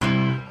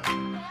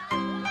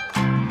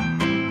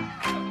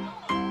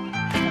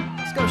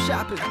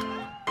shopping.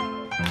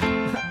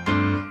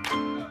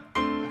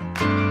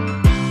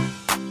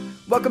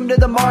 Welcome to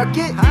the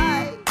market.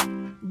 Hi.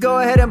 Go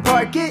ahead and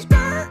park it.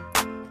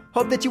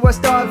 Hope that you are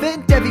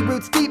starving. Devi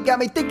roots deep got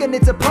me thinking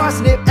it's a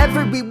parsnip.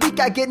 Every week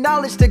I get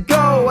knowledge to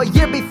go. A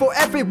year before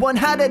everyone,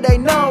 how did they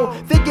know?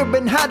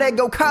 Figuring how to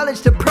go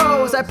college to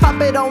pros. I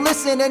pop it on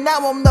listen and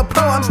now I'm the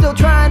pro. I'm still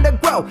trying to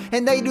grow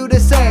and they do the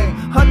same.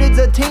 Hundreds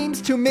of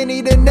teams, too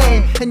many to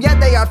name. And yet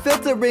they are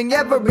filtering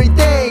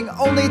everything.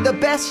 Only the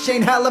best,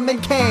 Shane Hallam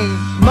Kane.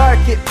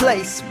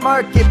 Marketplace,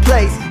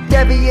 marketplace.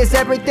 Devi is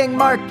everything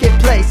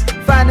marketplace.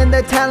 Finding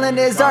the talent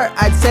is art,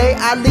 I'd say.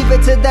 I leave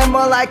it to them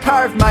while I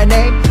carve my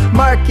name.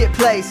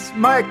 Marketplace,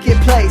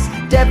 marketplace.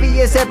 Devi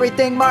is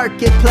everything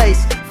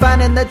marketplace.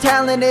 Finding the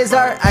talent is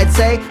art, I'd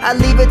say. I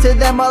leave it to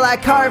them while I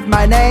carve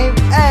my name.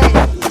 Hey.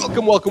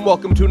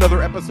 Welcome to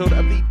another episode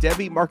of the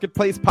Devi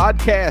Marketplace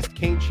podcast.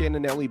 Kane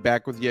Shannonelli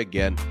back with you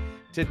again.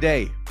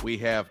 Today, we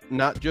have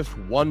not just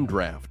one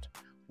draft.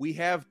 We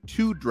have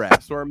two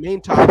drafts. So our main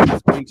topic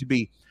is going to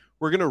be,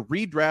 we're going to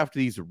redraft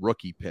these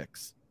rookie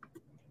picks.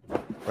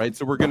 Right?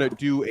 So we're going to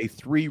do a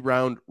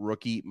 3-round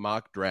rookie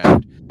mock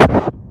draft.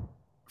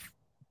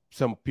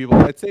 Some people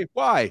might say,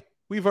 why?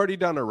 We've already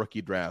done our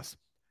rookie drafts.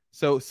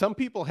 So some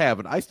people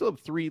haven't. I still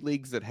have 3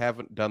 leagues that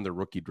haven't done the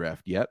rookie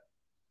draft yet.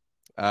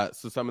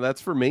 So some of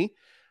that's for me.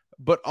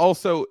 But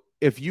also,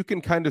 if you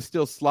can kind of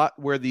still slot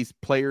where these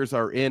players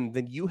are in,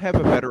 then you have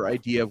a better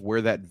idea of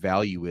where that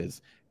value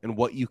is and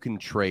what you can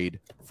trade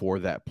for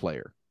that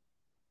player.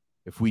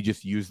 If we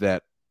just use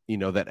that,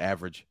 that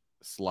average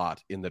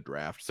slot in the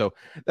draft. So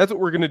that's what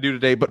we're going to do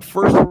today. But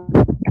first,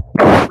 we're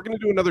going to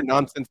do another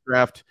nonsense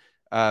draft.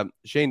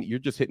 Shane, you're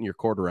just hitting your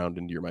cord around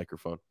into your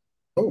microphone.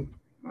 Oh,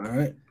 all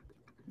right.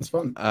 That's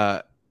fun.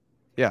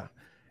 Yeah.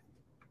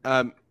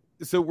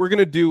 So we're going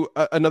to do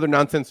another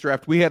nonsense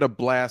draft. We had a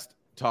blast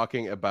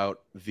talking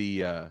about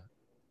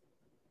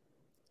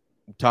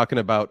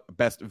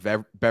best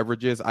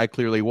beverages. I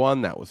clearly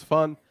won. That was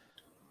fun.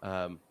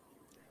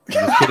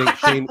 Just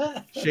kidding.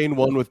 Shane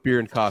won with beer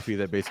and coffee.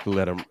 That basically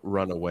let him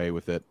run away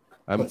with it.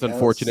 It's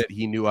unfortunate.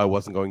 He knew I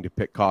wasn't going to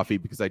pick coffee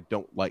because I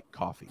don't like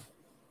coffee.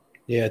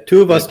 Yeah,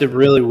 2 of us did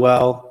really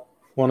well.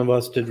 1 of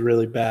us did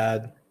really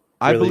bad.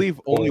 I believe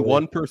only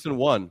one person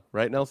won,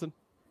 right, Nelson?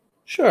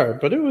 Sure,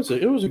 but it was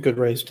a good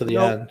race to the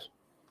end.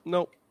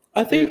 Nope.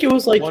 I think it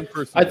was like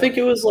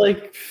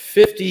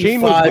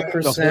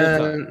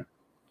 55%.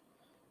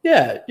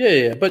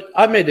 Yeah. But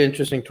I made it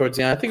interesting towards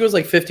the end. I think it was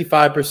like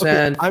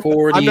 55%,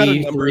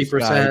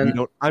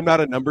 43%. I'm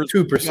not a numbers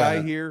 2%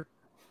 guy here.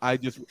 I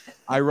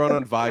run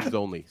on vibes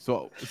only,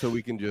 so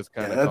we can just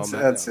kind of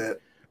that's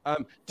it.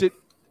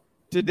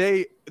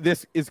 Today,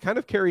 this is kind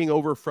of carrying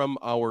over from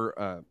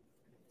our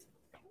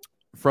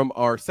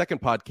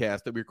second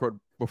podcast that we recorded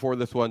before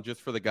this one, just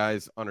for the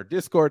guys on our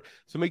Discord.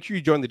 So make sure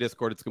you join the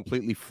Discord. It's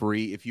completely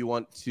free. If you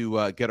want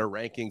to get our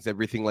rankings,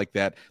 everything like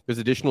that, there's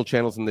additional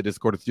channels in the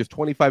Discord. It's just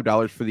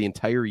 $25 for the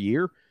entire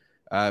year.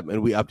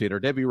 And we update our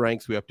Devi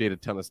ranks. We update a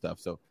ton of stuff.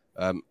 So,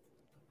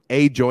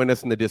 A, join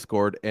us in the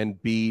Discord,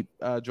 and B,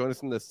 join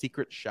us in the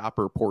secret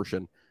shopper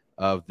portion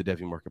of the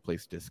Devi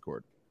Marketplace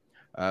Discord.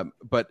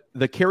 But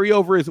the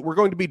carryover is we're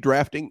going to be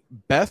drafting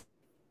best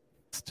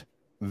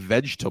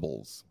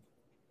vegetables.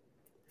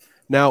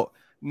 Now,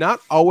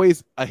 not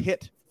always a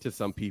hit to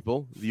some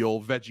people, the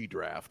old veggie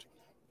draft.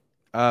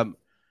 But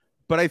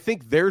I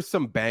think there's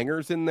some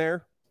bangers in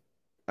there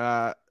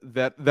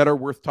that are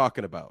worth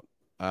talking about.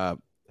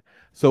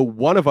 So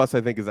one of us,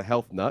 I think, is a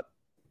health nut.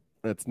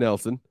 That's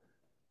Nelson.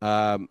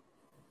 And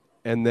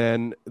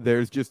then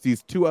there's just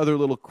these 2 other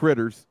little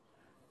critters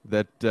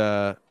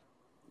that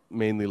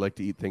mainly like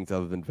to eat things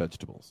other than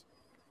vegetables.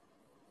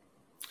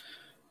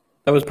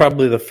 That was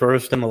probably the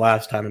first and the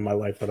last time in my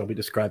life that I'll be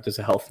described as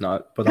a health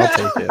nut, but I'll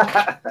take it.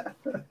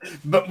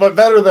 but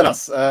better than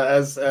us.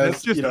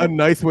 That's just a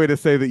nice way to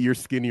say that you're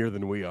skinnier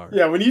than we are.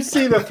 Yeah, when you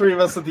see the 3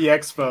 of us at the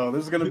expo,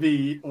 there's going to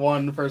be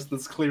one person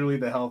that's clearly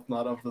the health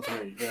nut of the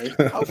 3, right?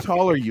 How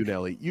tall are you,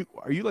 Nelly?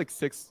 Are you like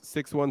 6'1",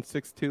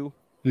 6'2"?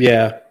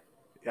 Yeah.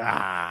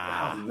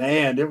 Oh,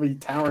 man, they'll be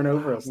towering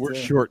over us. We're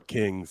short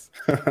kings.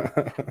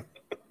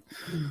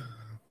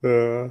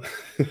 But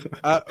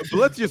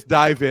let's just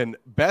dive in.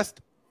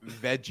 Best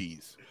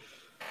veggies.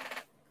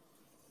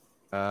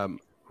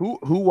 Who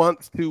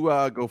wants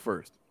to go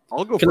first?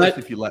 I'll go first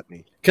if you let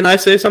me. Can I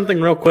say something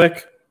real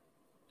quick?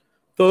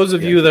 Those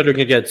of you that are going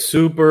to get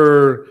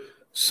super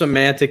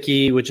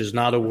semantic-y, which is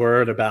not a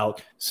word,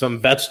 about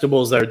some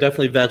vegetables that are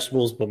definitely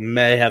vegetables but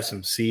may have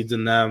some seeds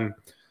in them,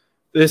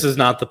 this is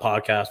not the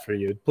podcast for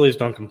you. Please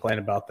don't complain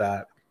about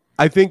that.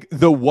 I think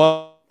the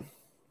one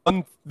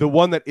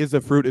that is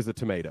a fruit is a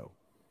tomato.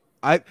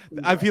 I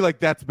feel like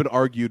that's been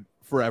argued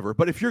forever.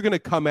 But if you're going to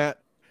come at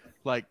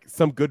like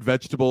some good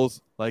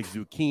vegetables like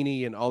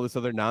zucchini and all this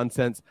other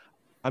nonsense,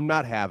 I'm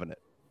not having it.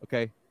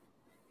 Okay.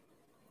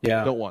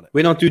 Yeah. Don't want it.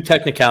 We don't do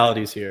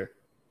technicalities here.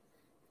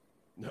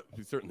 No,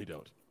 we certainly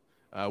don't.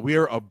 We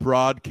are a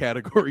broad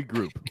category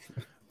group.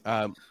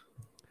 I'm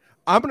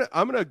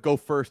gonna go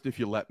first if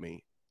you let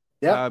me.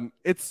 Yeah.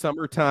 It's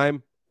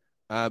summertime.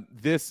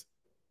 This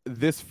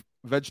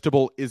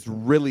vegetable is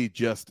really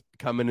just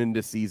coming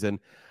into season,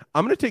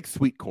 I'm going to take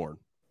sweet corn.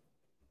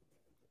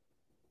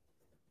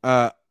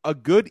 A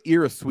good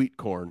ear of sweet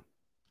corn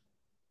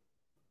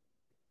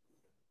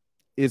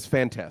is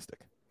fantastic.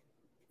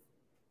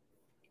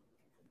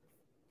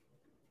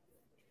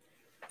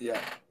 Yeah.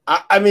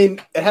 I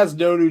mean, it has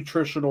no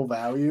nutritional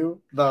value,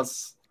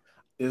 thus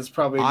is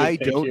probably a good I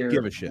pick don't here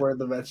give a shit. for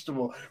the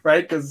vegetable,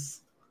 right?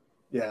 Because,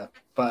 yeah,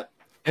 but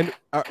And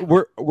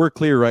we're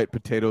clear, right?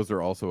 Potatoes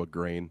are also a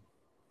grain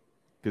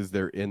because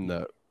they're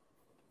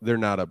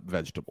not a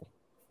vegetable.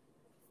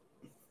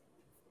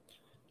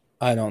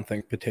 I don't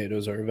think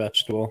potatoes are a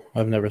vegetable.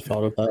 I've never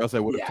thought of Or that. else I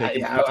would have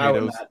taken I would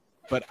potatoes, not.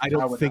 but I I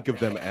don't would think not of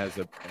them pick as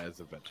a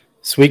vegetable.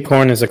 Sweet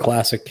corn is a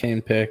classic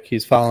Kane pick.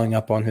 He's following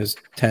up on his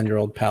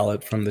 10-year-old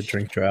palate from the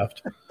drink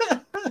draft.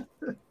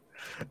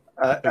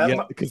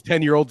 Yeah, because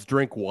 10-year-olds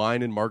drink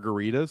wine and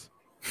margaritas.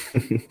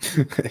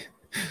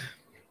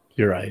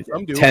 You're right.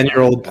 I'm doing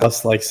 10-year-old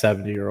plus like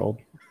 70-year-old.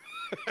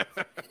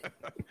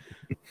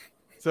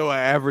 So I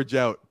average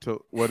out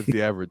to what is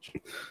the average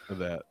of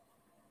that?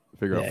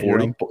 Figure out Yeah,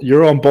 40.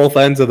 you're on both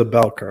ends of the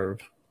bell curve.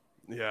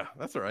 Yeah,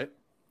 that's all right.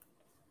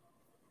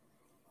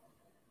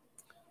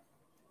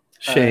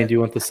 Shane, do you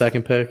want the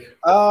second pick?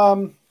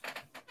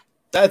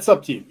 That's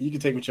up to you. You can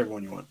take whichever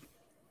one you want.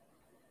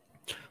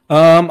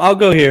 I'll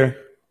go here.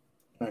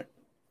 All right.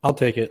 I'll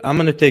take it. I'm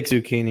going to take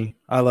zucchini.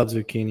 I love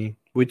zucchini.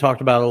 We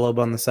talked about it a little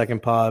bit on the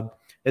second pod.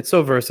 It's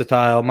so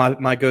versatile.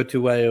 My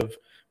go-to way of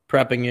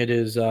prepping it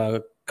is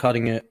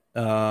cutting it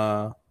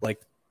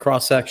like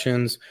cross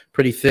sections,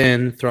 pretty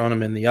thin, throwing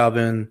them in the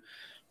oven,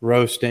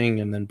 roasting,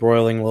 and then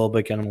broiling a little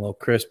bit, getting them a little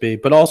crispy.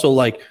 But also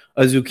like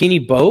a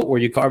zucchini boat where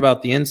you carve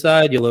out the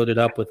inside, you load it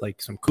up with like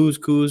some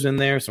couscous in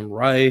there, some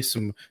rice,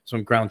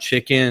 some ground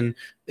chicken.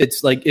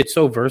 It's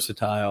so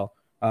versatile.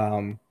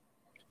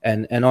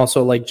 And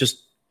also like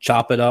just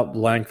chop it up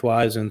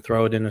lengthwise and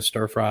throw it in a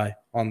stir fry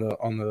on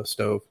the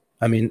stove.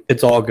 I mean,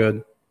 it's all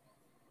good.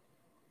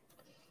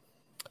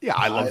 Yeah,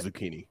 I love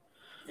zucchini.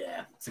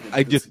 Yeah.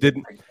 I just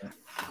didn't.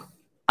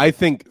 I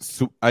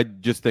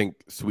just think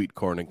sweet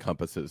corn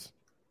encompasses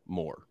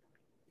more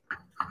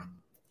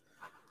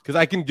because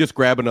I can just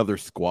grab another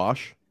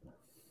squash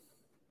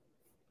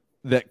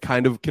that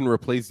kind of can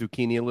replace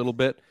zucchini a little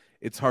bit.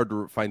 It's hard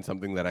to find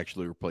something that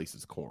actually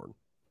replaces corn,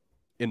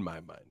 in my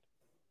mind.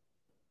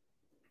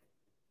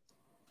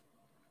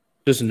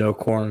 Just no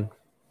corn.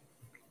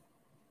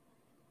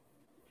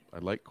 I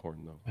like corn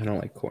though. I don't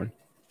like corn.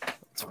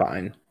 It's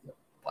fine.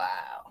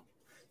 Wow.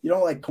 You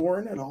don't like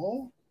corn at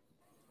all?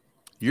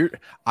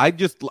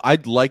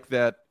 I'd like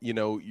that,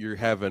 you're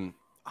having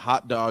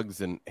hot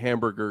dogs and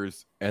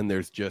hamburgers and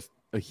there's just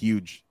a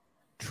huge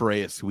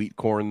tray of sweet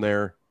corn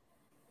there.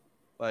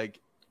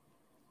 Like,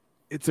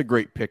 it's a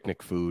great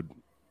picnic food.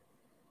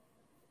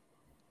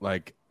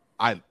 Like,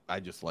 I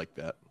just like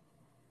that.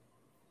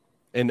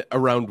 And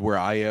around where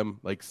I am,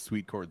 like,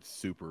 sweet corn's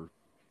super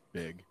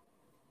big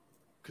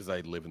because I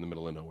live in the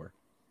middle of nowhere.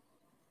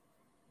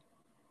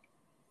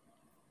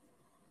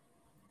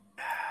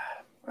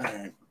 All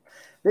right.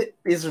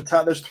 These are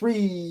tough. There's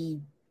three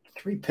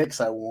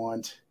picks I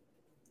want.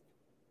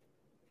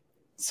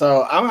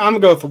 So I'm gonna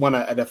go with the one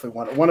I definitely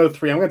want.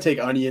 103. I'm gonna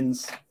take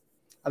onions.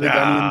 I think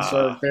onions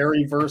are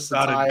very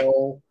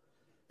versatile.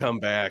 Come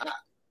back.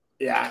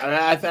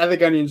 Yeah, I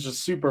think onions are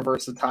super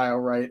versatile,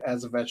 right?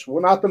 As a vegetable,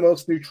 not the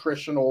most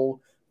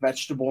nutritional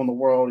vegetable in the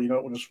world. You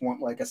don't just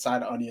want like a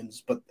side of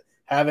onions, but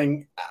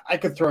I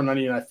could throw an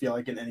onion. I feel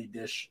like in any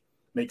dish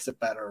makes it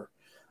better.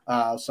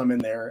 So I'm in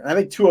there. And I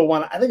think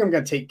 201. I think I'm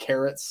gonna take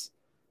carrots.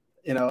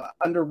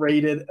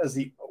 Underrated as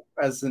the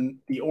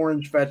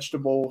orange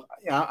vegetable.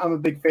 Yeah, I'm a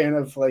big fan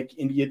of like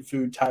Indian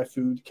food, Thai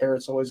food.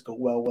 Carrots always go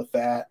well with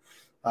that.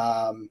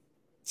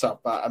 So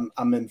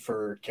I'm in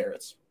for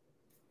carrots.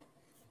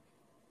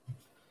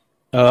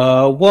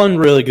 One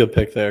really good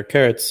pick there.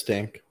 Carrots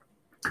stink.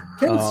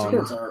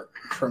 Carrots are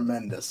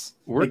tremendous.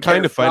 We're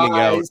kind of finding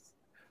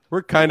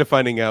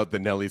out that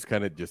Nelly's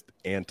kind of just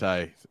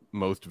anti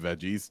most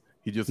veggies.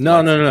 He just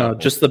no,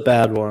 just the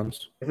bad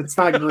ones. If it's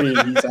not green,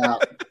 he's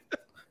out.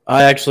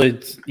 I actually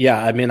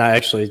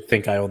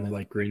think I only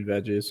like green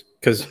veggies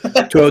because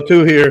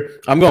 202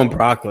 here. I'm going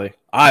broccoli.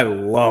 I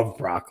love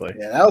broccoli.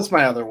 Yeah, that was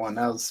my other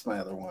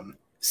one.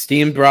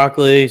 Steamed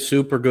broccoli,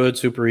 super good,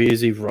 super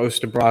easy.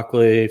 Roasted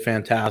broccoli,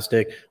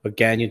 fantastic.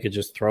 Again, you could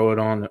just throw it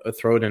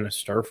in a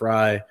stir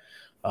fry,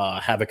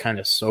 have it kind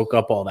of soak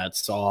up all that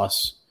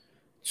sauce.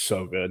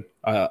 So good.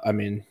 I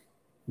mean,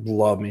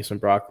 love me some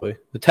broccoli.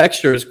 The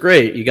texture is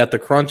great. You got the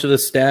crunch of the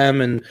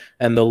stem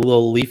and the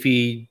little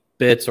leafy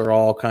bits are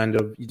all kind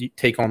of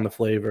take on the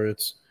flavor.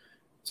 It's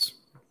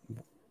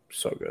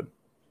so good.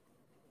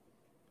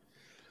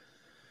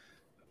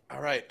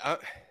 All right.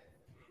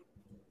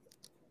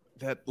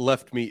 That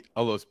left me,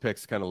 all those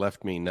picks kind of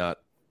left me not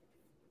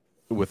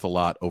with a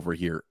lot over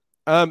here.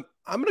 I'm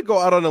going to go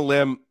out on a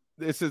limb.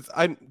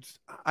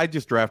 I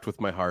just draft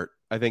with my heart.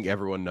 I think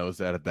everyone knows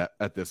that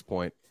at this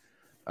point.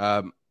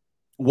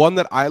 One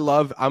that I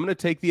love, I'm going to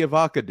take the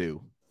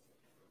avocado.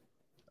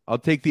 I'll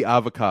take the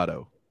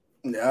avocado.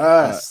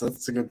 Yes,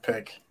 that's a good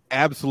pick.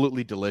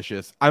 absolutely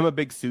delicious. I'm a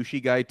big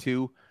sushi guy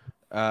too.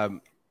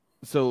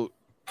 So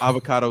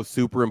avocado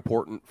super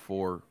important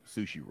for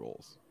sushi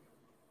rolls.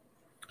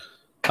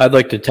 I'd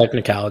like the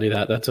technicality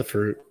that's a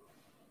fruit.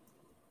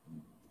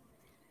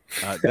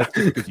 That's just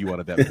because you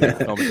wanted that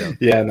pick. Calm it down.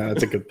 Yeah, no,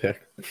 that's a good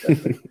pick.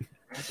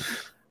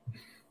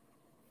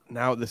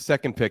 Now, the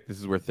second pick, this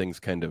is where things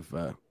kind of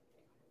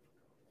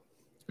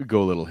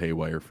go a little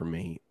haywire for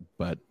me.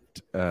 But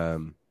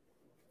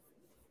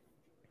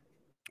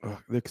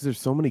because there's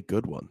so many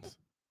good ones.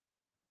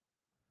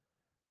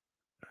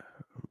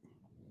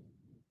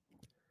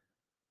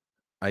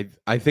 I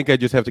think I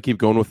just have to keep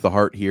going with the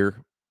heart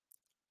here.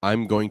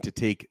 I'm going to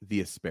take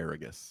the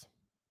asparagus.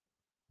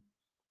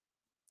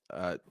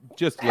 Had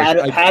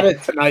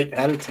it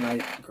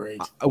tonight.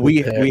 Great.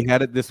 We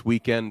had it this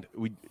weekend.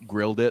 We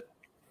grilled it.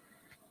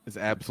 It's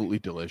absolutely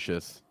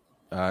delicious.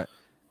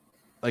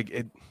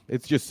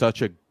 It's just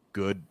such a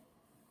good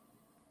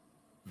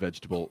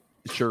vegetable.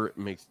 Sure, it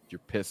makes your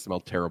piss smell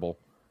terrible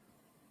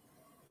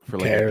for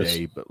like a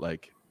day, but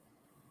like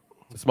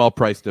a small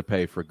price to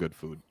pay for good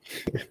food.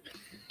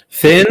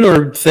 Thin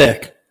or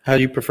thick? How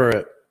do you prefer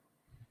it?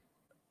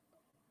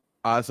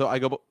 So I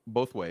go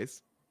both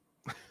ways.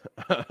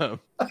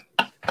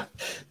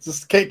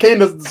 Just Kane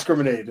doesn't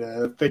discriminate.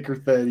 Thick or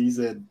thin, he's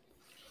in.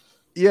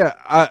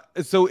 Yeah.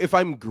 So if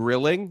I'm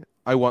grilling,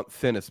 I want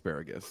thin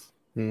asparagus.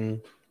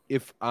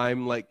 If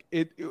I'm like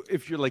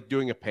if you're like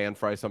doing a pan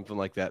fry, something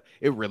like that,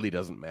 it really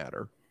doesn't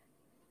matter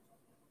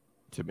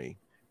to me.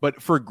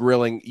 But for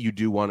grilling, you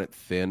do want it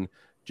thin,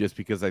 just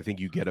because I think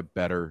you get a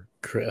better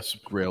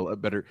crisp grill, a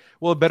better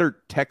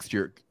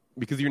texture,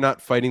 because you're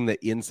not fighting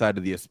the inside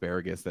of the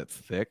asparagus that's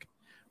thick.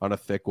 On a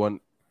thick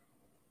one,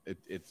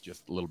 it's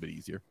just a little bit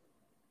easier.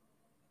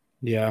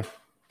 Yeah,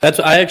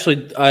 I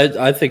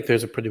think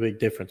there's a pretty big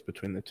difference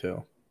between the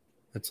two.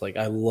 It's like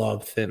I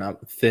love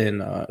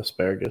thin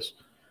asparagus,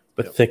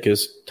 but thick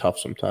is tough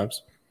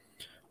sometimes.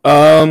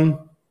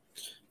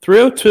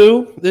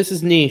 302. This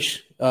is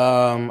niche.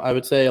 I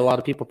would say a lot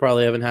of people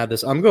probably haven't had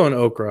this. I'm going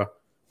okra.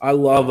 I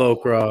love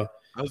okra.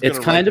 It's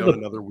kind of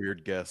another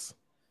weird guess.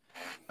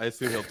 I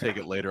assume he'll take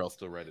it later. I'll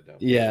still write it down.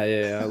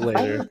 Yeah,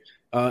 later.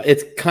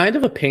 It's kind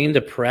of a pain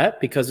to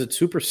prep because it's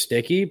super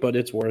sticky, but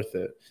it's worth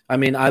it. I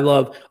mean,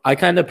 I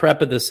kind of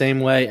prep it the same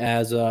way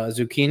as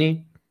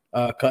zucchini,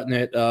 cutting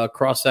it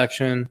cross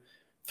section,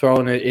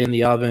 throwing it in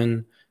the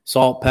oven,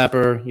 salt,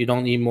 pepper. You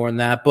don't need more than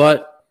that,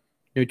 but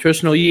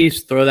nutritional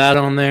yeast, throw that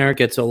on there,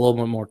 gets a little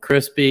bit more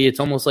crispy. It's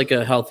almost like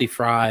a healthy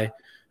fry.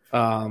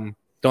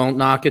 Don't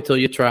knock it till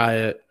you try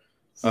it.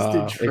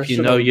 If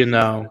you know, you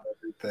know.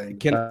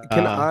 Can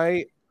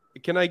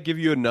I give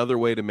you another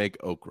way to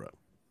make okra?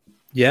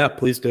 Yeah,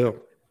 please do.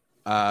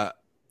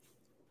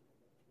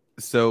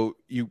 So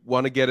you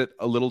want to get it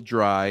a little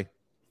dry.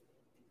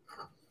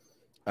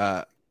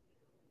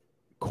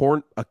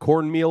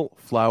 Cornmeal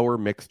flour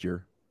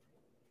mixture,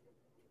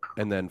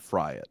 and then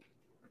fry it.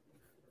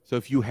 So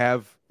if you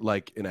have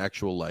like an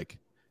actual like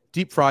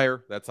deep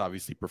fryer, that's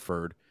obviously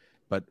preferred,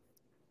 but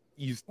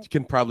you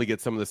can probably get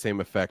some of the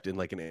same effect in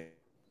like an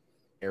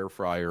air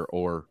fryer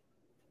or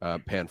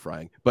pan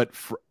frying. But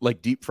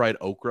like deep fried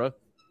okra,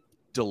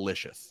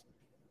 delicious.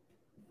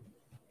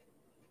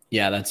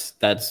 Yeah,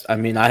 that's. I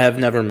mean, I have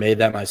never made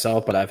that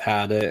myself, but I've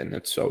had it, and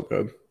it's so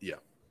good. Yeah,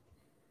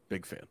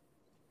 big fan.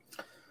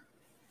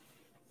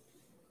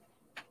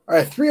 All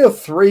right,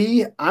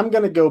 303. I'm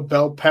gonna go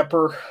bell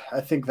pepper. I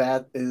think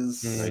that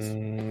is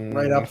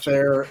right up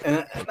there,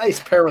 and a nice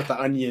pair with the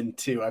onion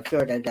too. I feel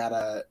like I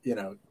gotta,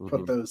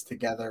 put those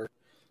together.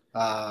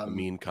 A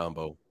mean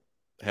combo.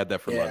 Had that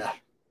for lunch.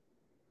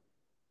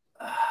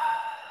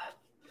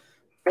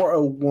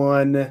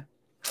 401.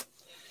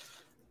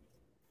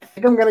 I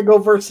think I'm going to go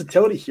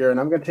versatility here, and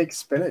I'm going to take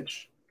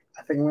spinach.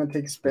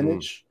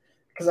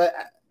 Because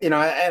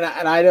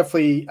I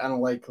definitely I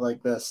don't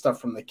like the stuff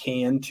from the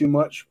can too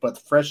much, but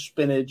fresh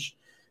spinach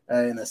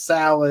in a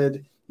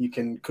salad, you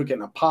can cook it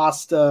in a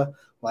pasta.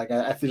 Like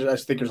I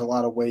just think there's a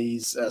lot of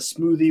ways,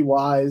 smoothie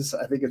wise.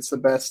 I think it's the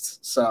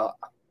best, so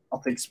I'll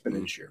take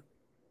spinach here.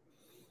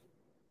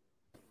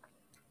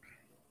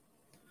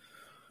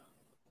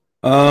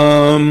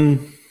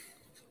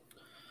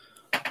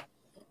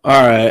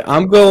 All right,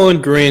 I'm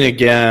going green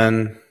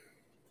again.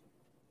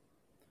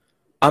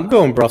 I'm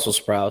going Brussels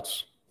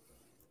sprouts.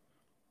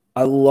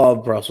 I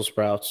love Brussels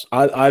sprouts.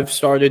 I've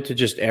started to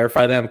just air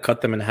fry them,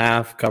 cut them in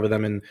half, cover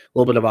them in a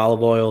little bit of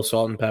olive oil,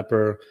 salt and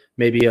pepper,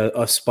 maybe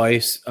a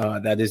spice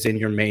that is in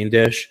your main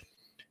dish.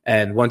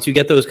 And once you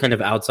get those kind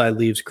of outside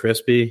leaves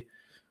crispy,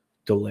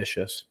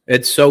 delicious.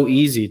 It's so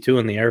easy, too,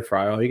 in the air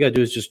fryer. All you got to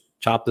do is just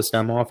chop the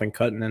stem off and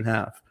cut it in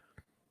half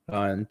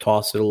and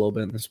toss it a little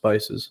bit in the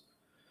spices.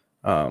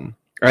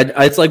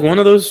 It's like one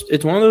of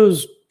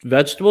those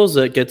vegetables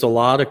that gets a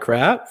lot of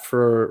crap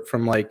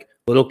from like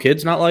little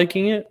kids not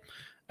liking it,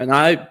 and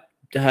I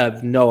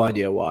have no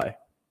idea why.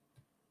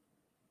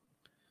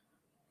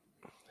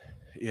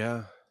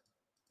 Yeah,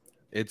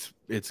 it's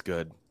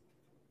good.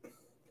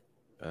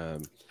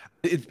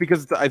 It's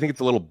because I think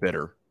it's a little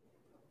bitter.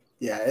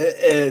 Yeah,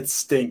 it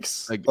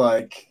stinks.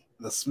 Like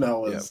The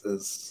smell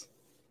is.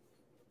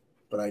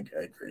 But I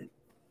agree.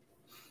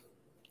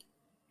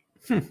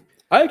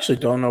 I actually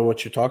don't know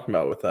what you're talking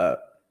about with that.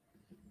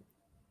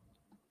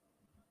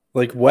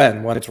 Like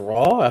when it's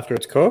raw after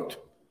it's cooked?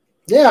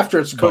 Yeah, after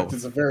it's cooked, Both.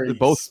 it's a very. They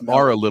both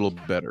are a little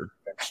bitter.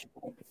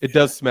 vegetable. It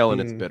does smell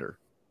and it's bitter.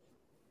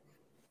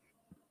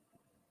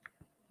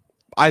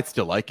 I'd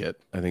still like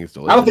it. I think it's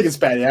delicious. I don't think it's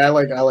bad. Yeah, I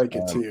like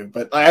it too.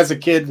 But as a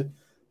kid,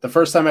 the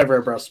first time I ever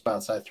had Brussels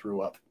sprouts, I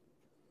threw up.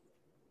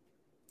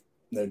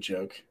 No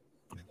joke.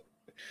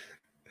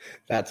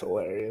 That's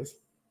hilarious.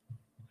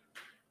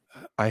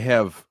 I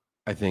have,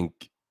 I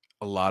think,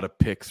 a lot of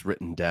picks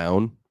written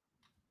down.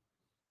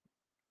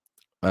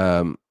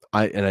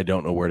 I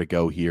don't know where to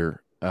go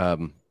here.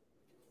 I'm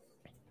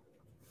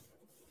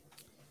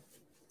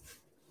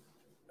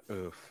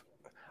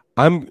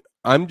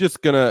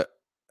just gonna.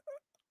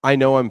 I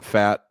know I'm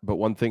fat, but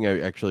one thing I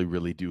actually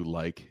really do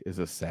like is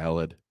a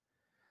salad.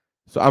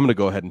 So I'm gonna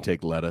go ahead and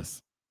take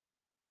lettuce.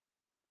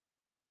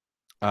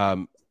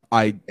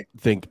 I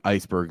think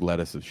iceberg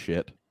lettuce is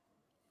shit,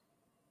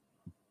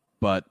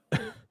 but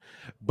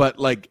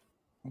like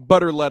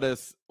butter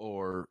lettuce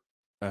or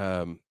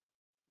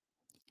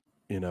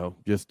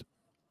just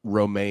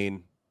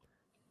romaine,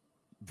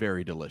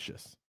 very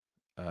delicious.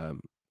 So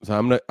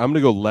I'm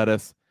gonna go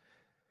lettuce,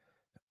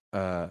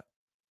 and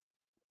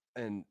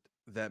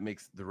that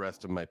makes the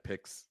rest of my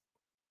picks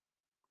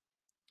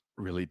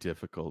really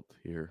difficult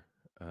here.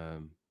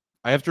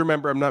 I have to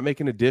remember I'm not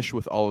making a dish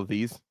with all of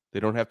these. They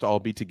don't have to all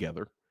be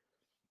together.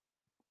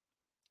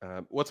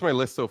 What's my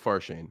list so far,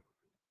 Shane?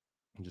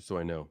 Just so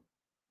I know.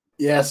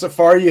 Yeah, so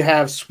far you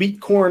have sweet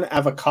corn,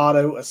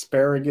 avocado,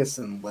 asparagus,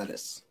 and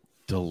lettuce.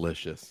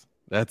 Delicious.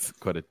 That's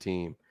quite a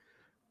team.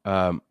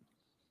 I'm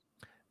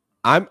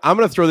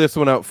gonna throw this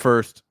one out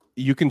first.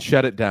 You can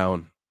shut it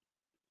down.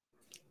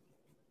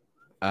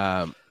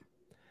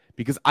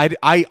 Because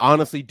I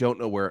honestly don't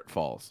know where it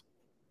falls.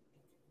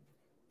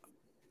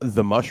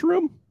 The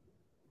mushroom?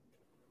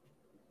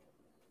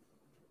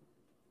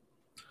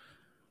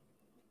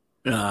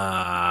 The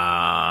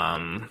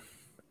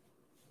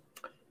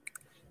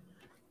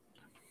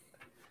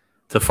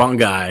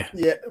fungi.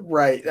 Yeah,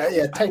 right.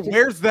 Yeah,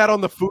 where's that on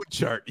the food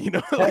chart?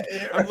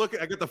 I'm looking.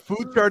 I got the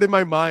food chart in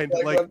my mind.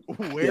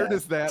 Where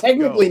does that?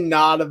 Technically go?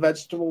 not a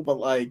vegetable, but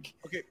okay,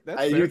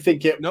 I do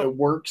think it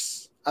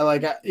works.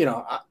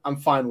 I'm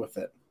fine with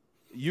it.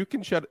 You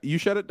can shut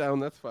it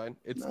down. That's fine.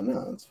 That's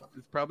fine.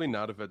 It's probably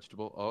not a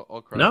vegetable.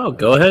 I'll cry. No,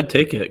 go ahead,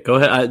 take it. Go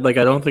ahead. I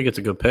don't think it's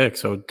a good pick,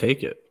 so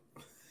take it.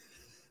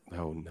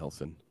 Oh,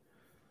 Nelson.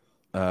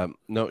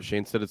 No,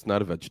 Shane said it's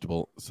not a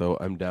vegetable, so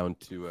I'm down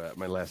to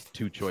my last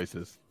two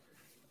choices.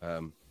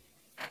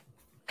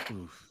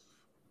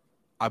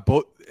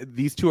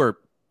 These two are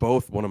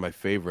both one of my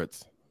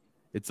favorites.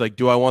 It's like,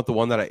 do I want the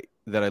one that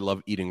I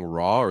love eating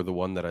raw or the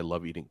one that I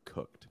love eating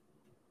cooked?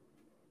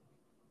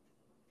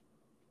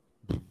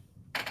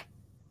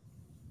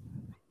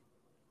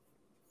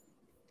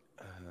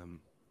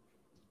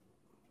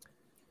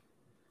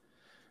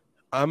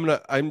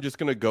 I'm just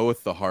gonna go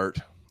with the heart.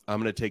 I'm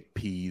gonna take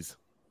peas.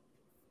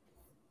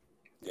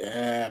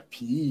 Yeah,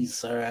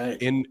 peas. All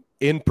right.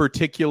 In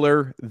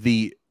particular,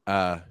 the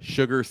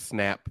sugar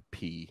snap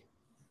pea.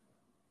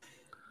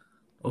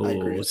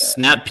 Oh,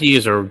 snap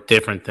peas are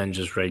different than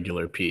just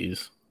regular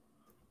peas.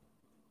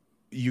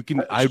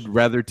 I'd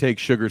rather take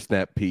sugar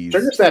snap peas.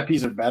 Sugar snap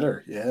peas are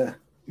better. Yeah,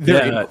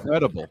 they're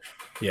incredible.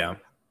 Yeah,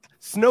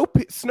 snow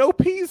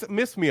peas.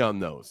 Miss me on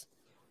those.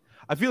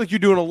 I feel like you're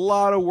doing a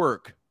lot of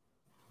work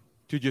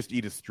to just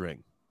eat a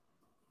string.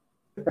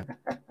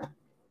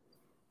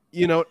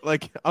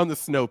 Like on the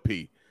snow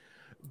pea.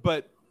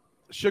 But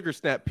sugar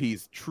snap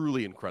peas,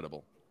 truly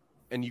incredible.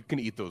 And you can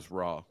eat those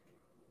raw.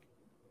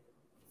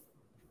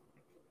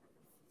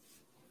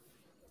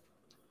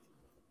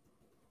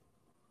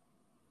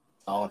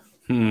 Solid.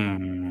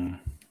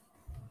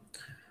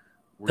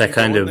 That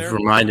kind of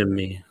reminded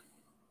me.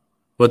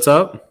 What's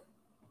up?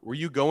 Were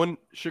you going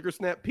sugar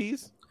snap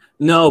peas?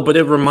 No, but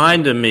it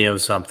reminded me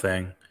of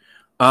something.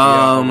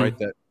 I'll write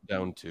that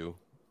down too.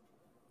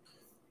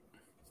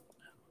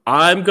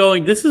 I'm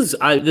going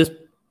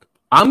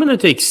to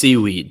take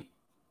seaweed.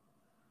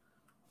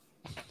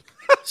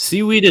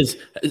 Seaweed is.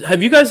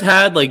 Have you guys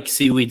had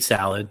seaweed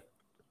salad?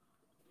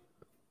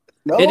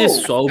 No. It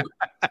is so.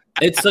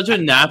 It's such a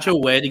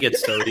natural way to get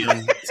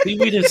sodium.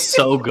 Seaweed is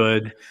so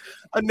good.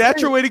 A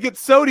natural way to get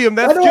sodium.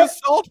 That's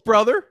just salt,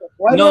 brother.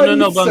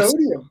 No.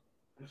 Sodium?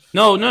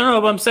 No.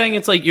 But I'm saying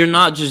it's like you're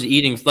not just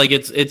eating.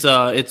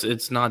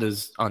 It's not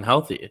as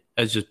unhealthy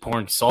as just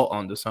pouring salt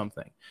onto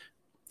something.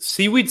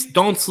 Seaweeds,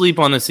 don't sleep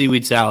on a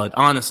seaweed salad.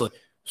 Honestly,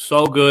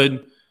 so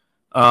good.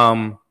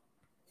 Yeah,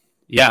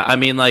 I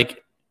mean,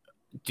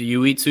 do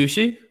you eat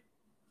sushi?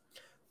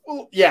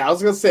 Well, yeah, I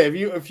was gonna say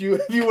if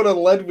you would have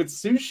led with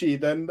sushi,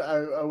 then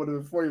I would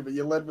have for you. But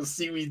you led with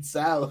seaweed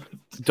salad.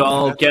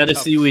 Don't get a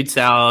seaweed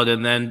salad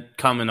and then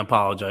come and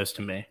apologize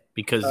to me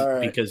because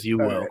you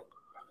will. Right.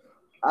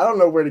 I don't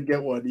know where to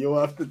get one. You'll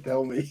have to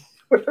tell me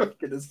where to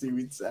get a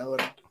seaweed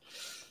salad.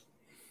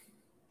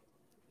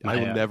 I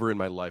would never in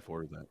my life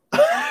order that.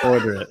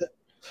 Order it.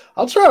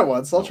 I'll try it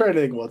once. I'll try an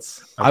egg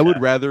once. I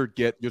would rather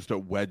get just a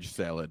wedge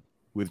salad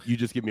with you.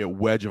 Just give me a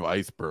wedge of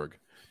iceberg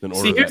than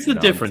order. See, here's that the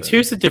difference. nonsense.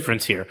 Here's the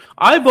difference here.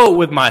 I vote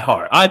with my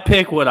heart. I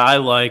pick what I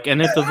like,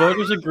 and if the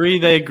voters agree,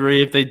 they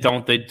agree. If they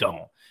don't, they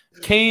don't.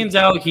 Kane's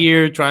out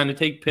here trying to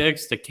take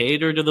picks to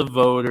cater to the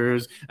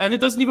voters, and it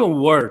doesn't even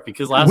work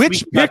because last week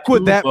Which we got pick would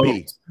 2 that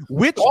votes. be?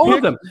 Which All pick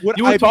of them. would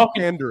You were I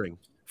talking- be pandering?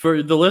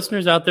 For the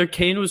listeners out there,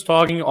 Kane was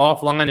talking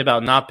offline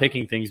about not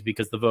picking things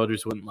because the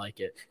voters wouldn't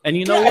like it. And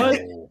you know what?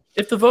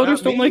 If the voters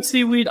Not don't me. like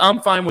seaweed, I'm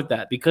fine with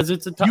that because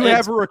it's a. Do you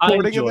have a I recording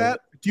of enjoy that?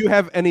 it. Do you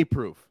have any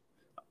proof?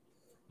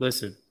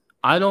 Listen,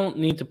 I don't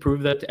need to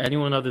prove that to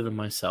anyone other than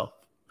myself.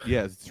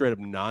 Yeah, it's straight up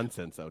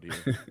nonsense out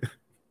here.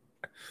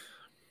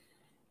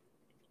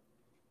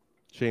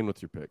 Shane,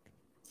 what's your pick?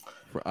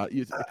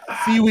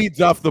 Seaweed's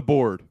off the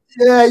board.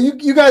 Yeah,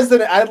 you guys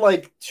did it. I had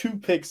like 2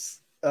 picks.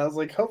 I was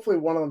like, hopefully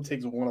one of them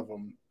takes one of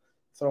them,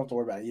 so I don't have to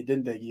worry about it. You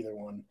didn't take either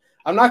one.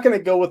 I'm not going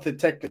to go with the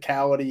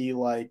technicality.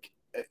 Like,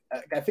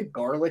 I think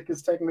garlic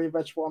is technically a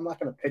vegetable. I'm not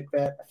going to pick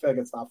that. I feel like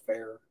it's not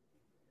fair.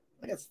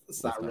 Like,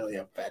 it's not really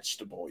a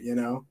vegetable, you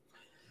know.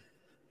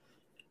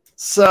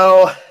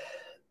 So,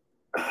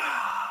 man,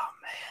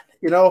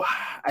 you know,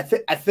 I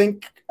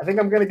think I'm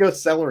going to go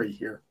celery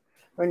here.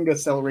 I'm going to go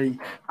celery.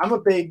 I'm a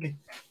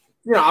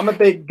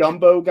big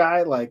gumbo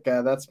guy. Like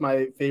that's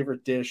my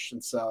favorite dish,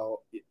 and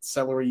so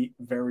celery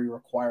very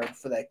required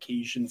for that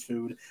Cajun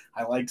food.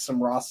 I like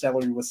some raw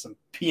celery with some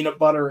peanut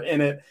butter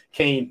in it.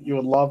 Kane, you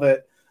would love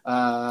it.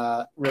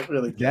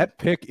 Really good. That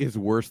pick is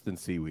worse than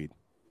seaweed.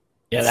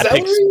 Yeah, that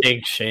Celery? pick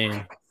stinks,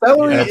 Shane.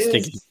 Celery That is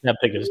pick is what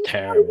are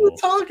terrible. we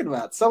talking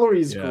about? Celery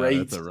is Yeah, great.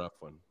 that's a rough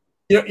one.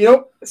 You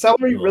know,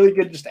 celery really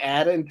good. Just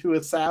add it into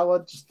a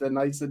salad. Just a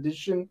nice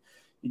addition.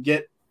 You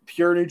get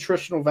pure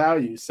nutritional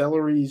value.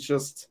 Celery is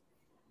just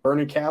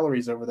burning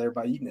calories over there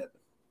by eating it.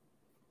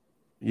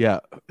 Yeah,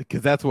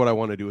 because that's what I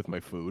want to do with my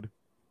food.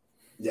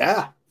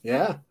 Yeah.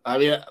 I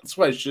mean, that's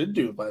what I should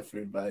do with my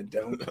food, but I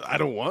don't. I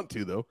don't want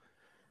to though.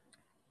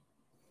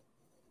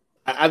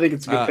 I think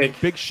it's a good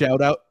pick. Big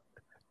shout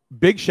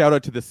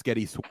out to the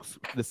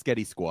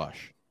Sketty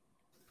squash.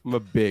 I'm a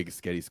big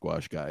Sketty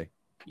squash guy.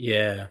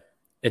 Yeah,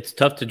 it's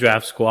tough to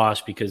draft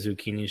squash because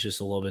zucchini is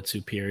just a little bit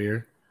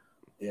superior.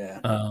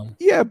 Yeah.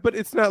 Yeah, but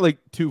it's not like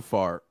too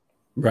far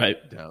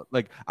Right. down.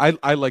 Like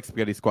I like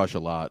spaghetti squash a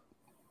lot.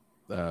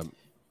 I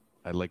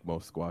like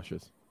most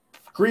squashes.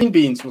 Green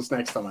beans was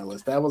next on my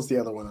list. That was the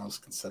other one I was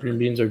Green considering.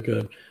 beans are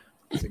good.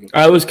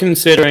 I was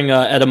considering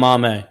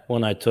edamame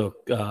when I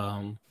took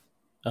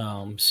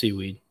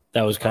seaweed.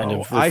 That was kind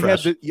of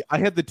refreshing. I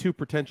had the 2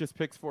 pretentious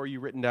picks for you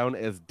written down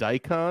as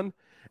daikon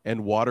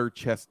and water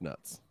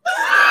chestnuts.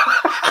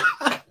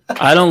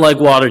 I don't like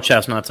water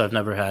chestnuts. I've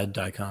never had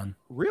daikon.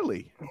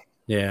 Really?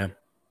 Yeah.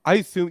 I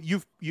assume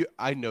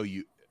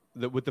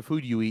with the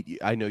food you eat,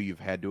 I know you've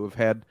had to have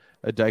had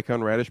a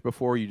daikon radish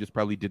before. You just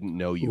probably didn't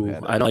know you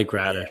had it. I don't like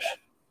radish.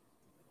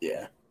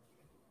 Yeah,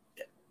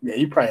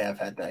 you probably have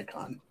had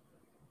daikon.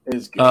 It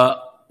is good.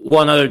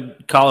 One other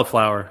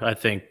cauliflower, I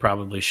think,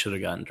 probably should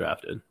have gotten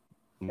drafted.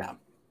 No.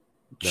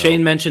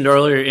 Shane mentioned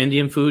earlier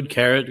Indian food,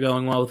 carrot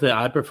going well with it.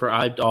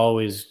 I'd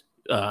always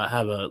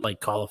have a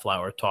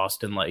cauliflower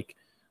tossed in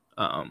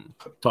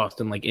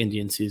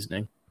Indian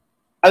seasoning.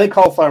 I think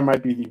cauliflower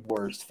might be the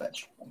worst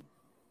vegetable.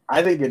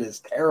 I think it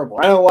is terrible.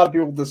 I know a lot of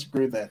people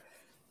disagree with that.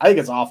 I think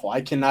it's awful.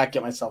 I cannot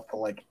get myself to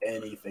like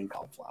anything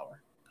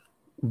cauliflower.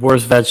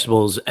 Worst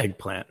vegetable is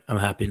eggplant. I'm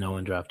happy no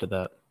one drafted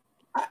that.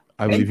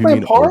 I believe you mean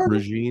Eggplant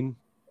aubergine.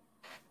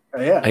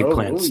 Oh, yeah.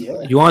 Eggplants.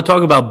 Oh, yeah. You want to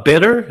talk about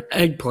bitter?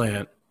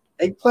 Eggplant.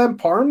 Eggplant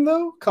parm,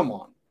 though? Come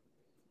on.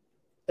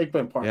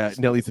 Eggplant parm. Yeah,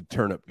 Nelly's a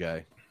turnip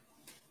guy.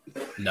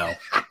 No.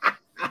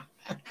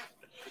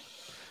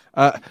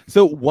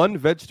 So one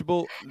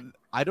vegetable,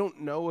 I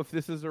don't know if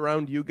this is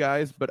around you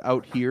guys, but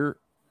out here,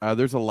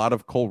 there's a lot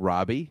of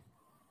kohlrabi.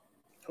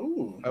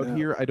 Ooh, Out no.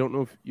 here, I don't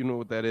know if you know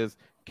what that is.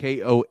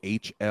 Kohl.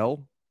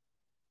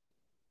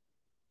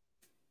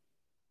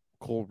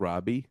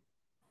 Kohlrabi.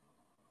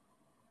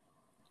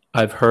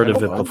 I've heard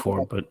of it I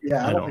before, but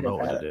Yeah, I don't don't think know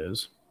I've what had it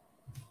is.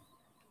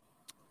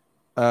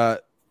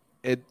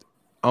 It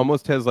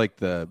almost has like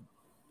the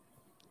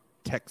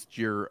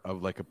texture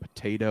of like a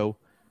potato,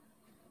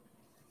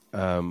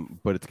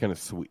 but it's kind of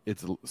sweet.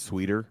 It's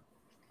sweeter,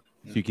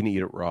 so you can eat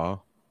it raw.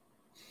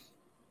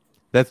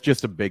 That's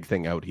just a big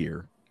thing out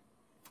here.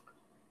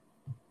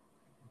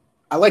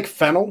 I like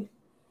fennel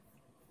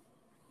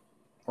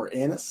or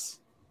anise.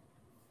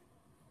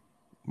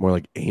 More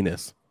like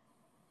anus,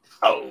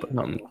 Oh,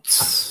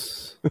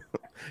 because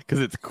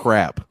it's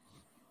crap.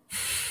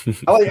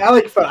 I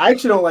like fennel. I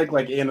actually don't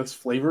like anise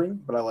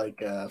flavoring, but I like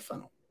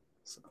fennel.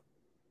 So.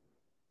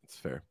 It's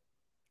fair.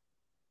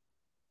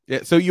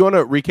 Yeah. So you want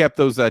to recap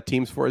those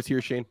teams for us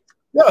here, Shane?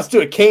 Yeah, let's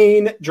do it.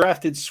 Kane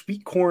drafted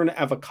sweet corn,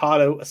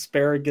 avocado,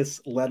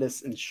 asparagus,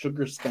 lettuce, and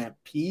sugar snap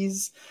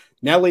peas.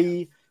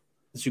 Nelly,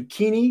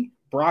 zucchini,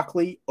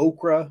 broccoli,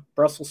 okra,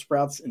 Brussels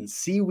sprouts, and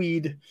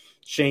seaweed.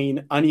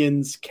 Shane,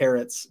 onions,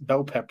 carrots,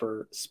 bell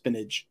pepper,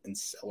 spinach, and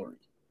celery.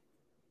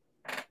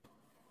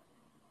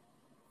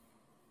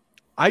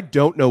 I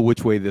don't know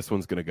which way this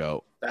one's going to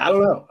go. I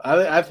don't know.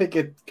 I think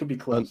it could be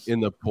close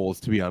in the polls,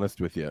 to be honest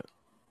with you.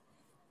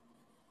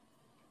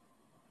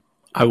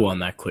 I won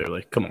that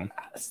clearly. Come on.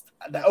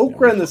 The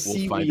okra and the we'll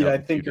seaweed, I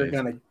think, are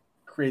going to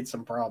create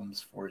some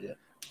problems for you.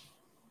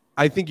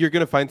 I think you're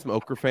going to find some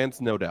okra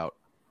fans, no doubt.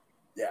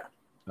 Yeah.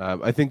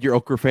 I think your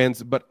okra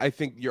fans, but I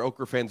think your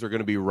okra fans are going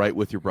to be right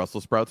with your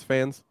Brussels sprouts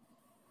fans.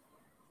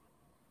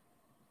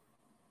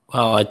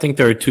 Well, I think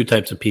there are two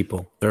types of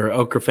people. There are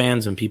okra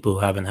fans and people who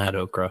haven't had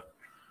okra.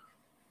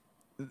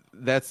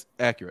 That's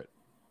accurate.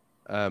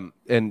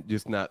 And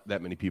just not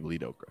that many people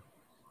eat okra.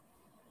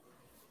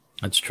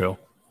 That's true.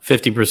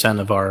 50%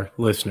 of our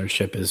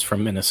listenership is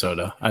from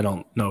Minnesota. I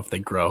don't know if they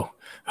grow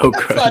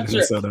okra in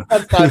Minnesota.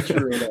 That's not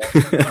true at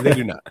all. They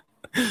do not.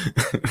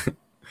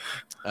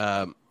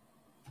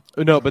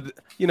 No, but,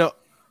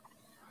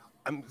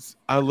 I'm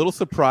a little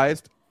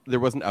surprised there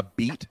wasn't a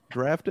beet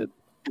drafted.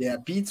 Yeah,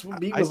 beet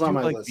was on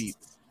my list.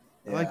 Beets.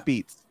 Yeah. I like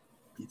beets.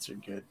 Beets are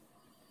good.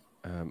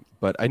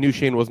 But I knew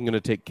Shane wasn't going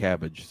to take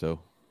cabbage, so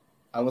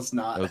I was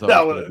not. That was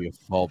going to be a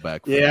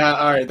fallback. For me.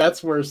 All right,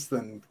 that's worse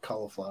than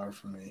cauliflower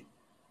for me.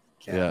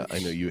 Cabbage. Yeah, I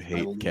know you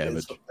hate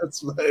cabbage.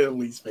 That's my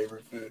least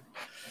favorite food.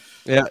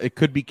 Yeah, it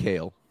could be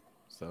kale.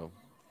 So,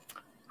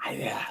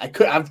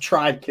 I've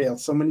tried kale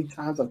so many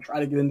times. I've tried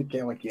to get into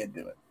kale. I can't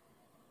do it.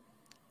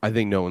 I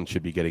think no one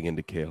should be getting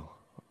into kale.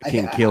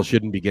 Kale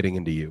shouldn't be getting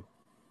into you.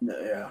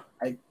 Yeah,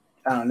 I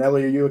don't know.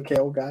 Nelly, are you a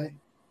kale guy?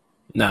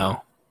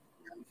 No.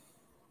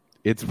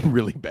 It's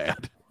really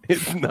bad.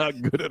 It's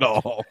not good at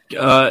all.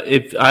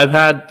 If I've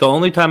had the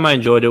only time I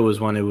enjoyed it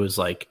was when it was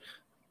like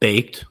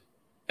baked,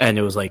 and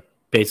it was like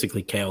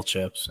basically kale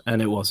chips,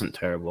 and it wasn't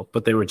terrible,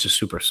 but they were just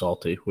super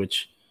salty,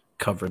 which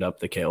covered up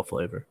the kale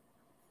flavor.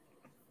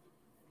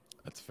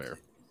 That's fair.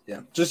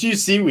 Yeah, just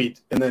use seaweed,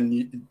 and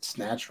then it's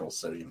natural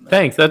sodium.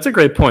 Thanks. That's a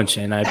great point,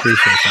 Shane. I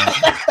appreciate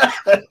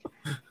that.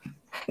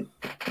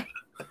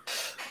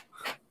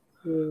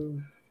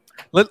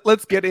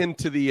 Let's get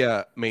into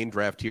the main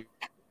draft here.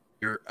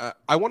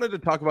 I wanted to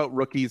talk about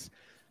rookies.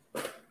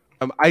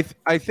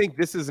 I think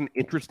this is an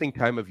interesting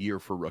time of year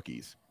for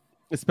rookies,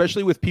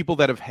 especially with people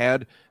that have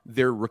had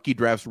their rookie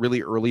drafts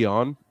really early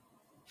on.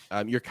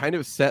 You're kind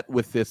of set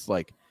with this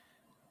like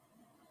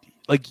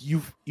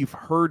you've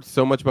heard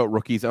so much about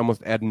rookies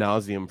almost ad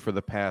nauseum for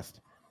the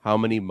past how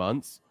many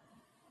months,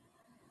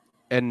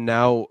 and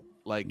now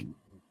like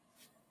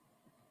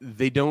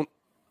they don't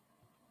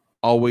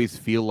always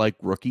feel like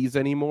rookies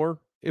anymore,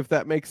 if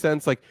that makes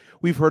sense. Like,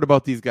 we've heard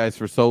about these guys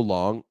for so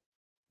long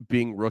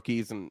being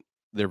rookies and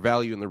their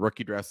value in the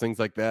rookie draft, things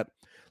like that.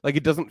 Like,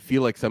 it doesn't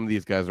feel like some of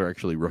these guys are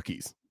actually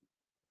rookies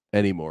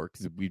anymore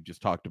because we've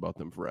just talked about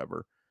them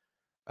forever.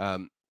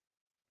 So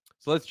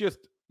let's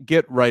just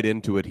get right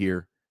into it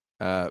here.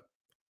 Does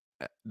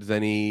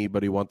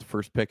anybody want the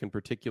first pick in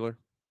particular?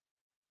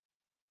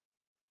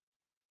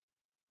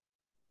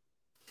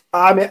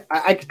 I mean,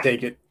 I could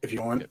take it if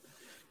you want.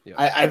 Yeah.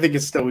 I think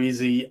it's still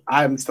easy.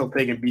 I'm still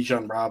taking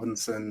Bijan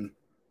Robinson,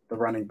 the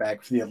running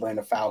back for the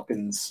Atlanta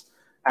Falcons,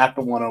 at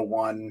the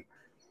 101.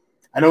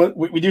 I know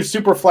we do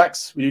super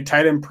flex, we do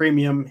tight end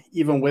premium.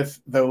 Even with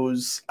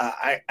those,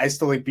 I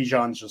still think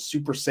Bijan's just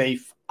super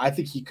safe. I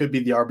think he could be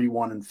the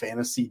RB1 in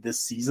fantasy this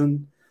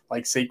season,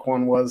 like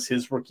Saquon was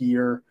his rookie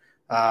year.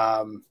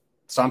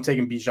 So I'm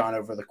taking Bijan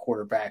over the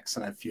quarterbacks,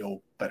 and I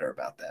feel better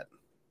about that.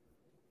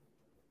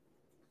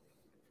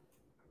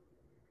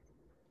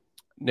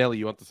 Nelly,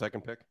 you want the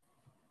second pick?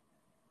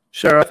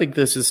 Sure, I think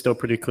this is still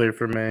pretty clear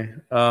for me.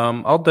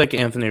 I'll take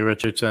Anthony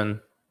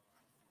Richardson.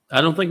 I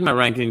don't think my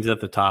rankings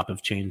at the top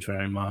have changed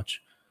very much.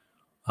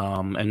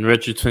 And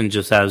Richardson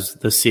just has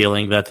the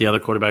ceiling that the other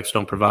quarterbacks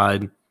don't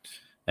provide.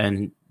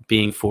 And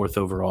being fourth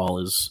overall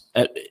is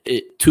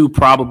to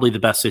probably the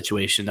best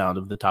situation out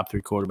of the top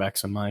three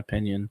quarterbacks, in my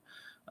opinion,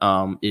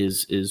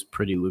 is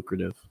pretty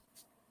lucrative.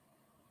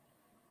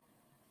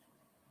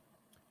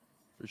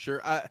 For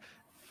sure.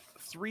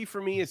 3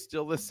 for me is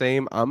still the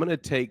same. I'm going to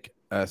take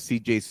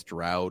CJ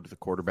Stroud, the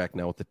quarterback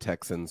now with the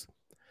Texans.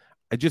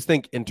 I just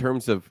think in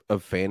terms of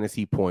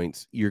fantasy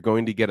points, you're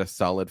going to get a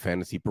solid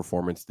fantasy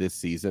performance this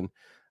season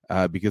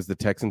because the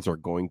Texans are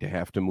going to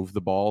have to move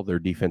the ball. Their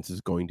defense is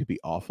going to be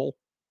awful.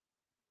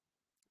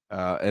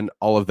 And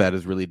all of that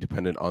is really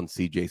dependent on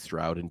CJ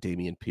Stroud and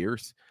Dameon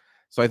Pierce.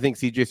 So I think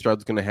CJ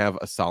Stroud's going to have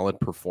a solid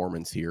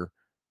performance here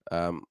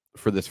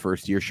for this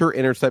first year. Sure,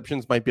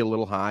 interceptions might be a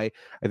little high.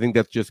 I think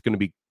that's just going to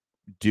be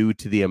due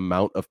to the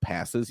amount of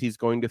passes he's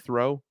going to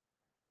throw.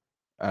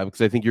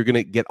 Because I think you're going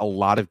to get a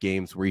lot of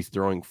games where he's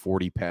throwing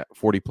 40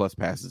 plus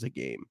passes a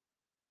game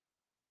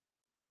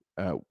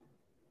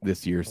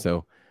this year.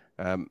 So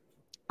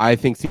I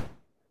think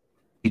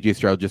CJ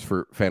Stroud, just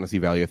for fantasy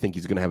value, I think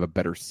he's going to have a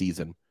better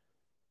season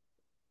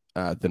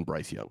than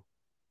Bryce Young.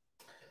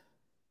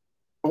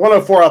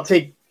 104, I'll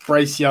take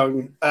Bryce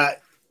Young. I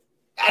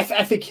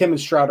think him and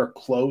Stroud are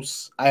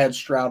close. I had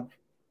Stroud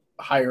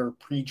higher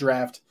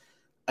pre-draft.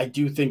 I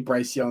do think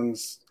Bryce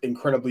Young's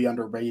incredibly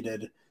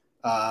underrated.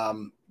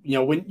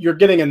 When you're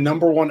getting a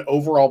number one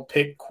overall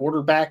pick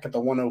quarterback at the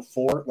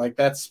 104, like,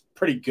 that's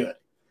pretty good.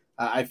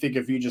 I think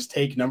if you just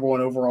take number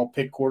 1 overall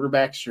pick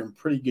quarterbacks, you're in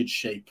pretty good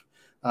shape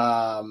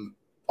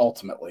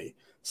ultimately.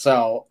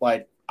 So,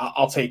 like,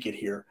 I'll take it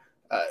here.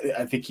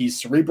 I think he's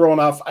cerebral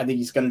enough. I think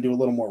he's going to do a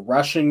little more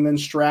rushing than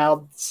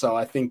Stroud. So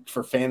I think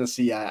for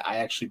fantasy, I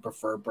actually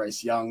prefer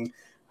Bryce Young.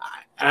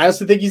 I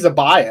also think he's a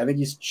buy. I think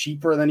he's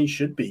cheaper than he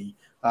should be.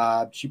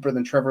 Cheaper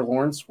than Trevor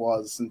Lawrence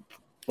was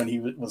when he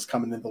was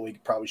coming into the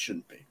league. Probably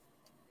shouldn't be.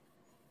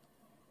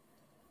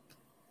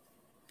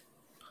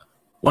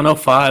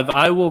 105.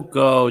 I will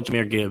go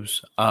Jahmyr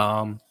Gibbs.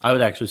 I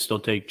would actually still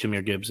take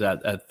Jahmyr Gibbs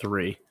at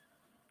 3.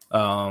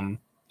 The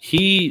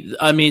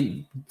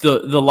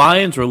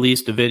Lions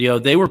released a video.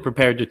 They were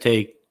prepared to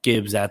take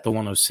Gibbs at the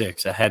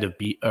 106 ahead of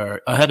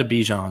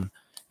Bijan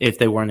if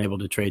they weren't able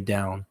to trade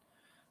down.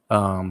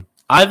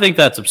 I think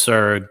that's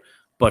absurd,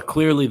 but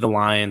clearly the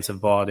Lions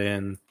have bought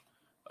in.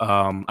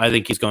 I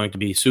think he's going to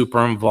be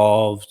super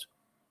involved.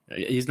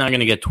 He's not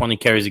going to get 20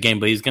 carries a game,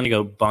 but he's going to get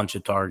a bunch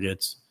of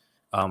targets.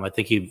 I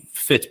think he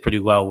fits pretty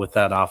well with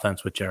that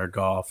offense with Jared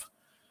Goff.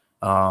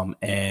 Those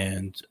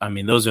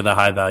are the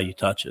high value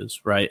touches,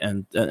 right?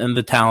 And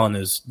the talent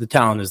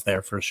is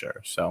there for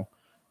sure. So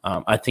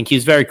I think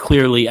he's very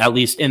clearly at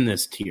least in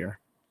this tier.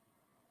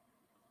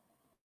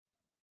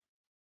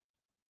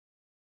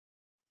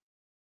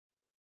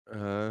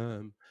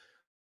 So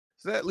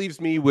that leaves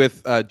me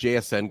with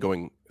JSN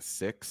going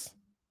 6.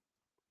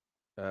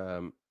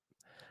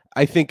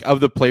 I think of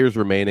the players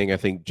remaining, I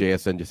think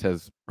JSN just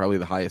has probably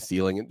the highest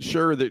ceiling. And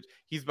sure, that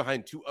he's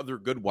behind 2 other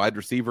good wide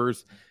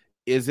receivers.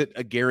 Is it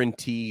a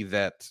guarantee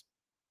that,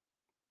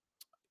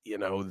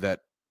 that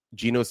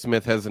Geno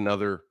Smith has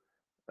another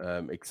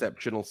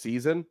exceptional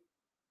season?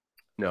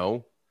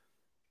 No.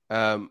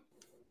 But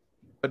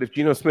if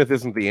Geno Smith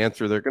isn't the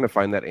answer, they're going to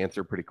find that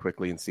answer pretty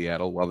quickly in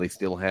Seattle while they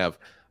still have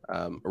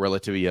a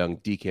relatively young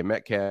DK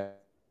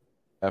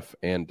Metcalf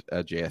and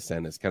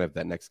JSN is kind of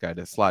that next guy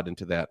to slot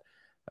into that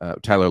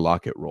Tyler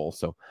Lockett role.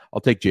 So I'll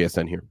take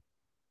JSN here.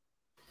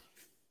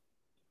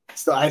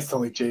 I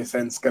still think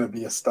JSN's going to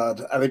be a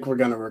stud. I think we're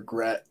going to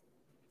regret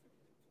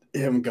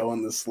him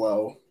going this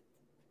low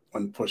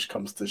when push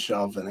comes to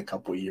shove in a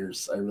couple of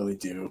years. I really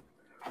do.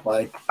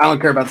 Like, I don't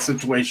care about the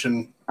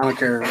situation. I don't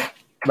care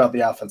about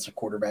the offensive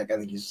quarterback. I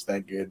think he's just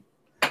that good.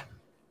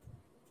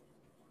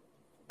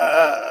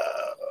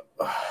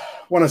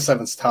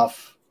 107's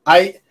tough.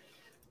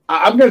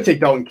 I'm going to take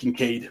Dalton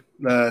Kincaid,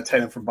 the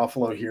tight end from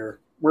Buffalo here.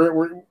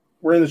 We're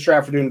in the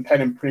draft. We're doing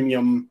tight end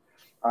premium,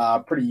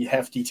 pretty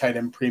hefty tight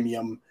end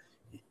premium,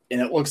 and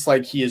it looks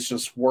like he is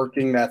just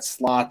working that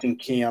slot in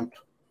camp.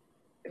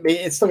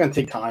 It's still going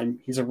to take time.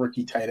 He's a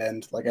rookie tight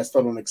end. Like, I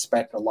still don't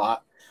expect a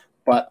lot,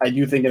 but I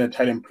do think in a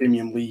tight end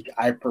premium league,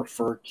 I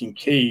prefer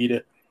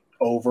Kincaid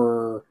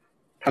over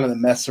kind of the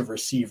mess of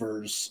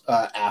receivers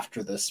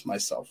after this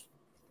myself.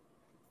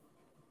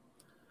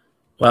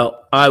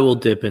 Well, I will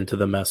dip into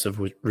the mess of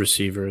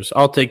receivers.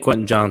 I'll take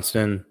Quentin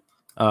Johnston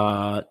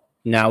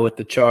now with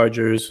the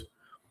Chargers.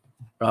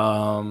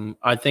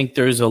 I think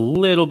there's a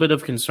little bit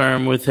of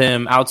concern with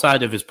him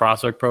outside of his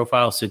prospect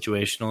profile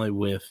situationally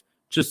with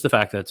just the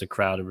fact that it's a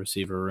crowded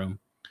receiver room.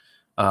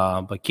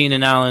 But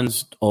Keenan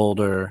Allen's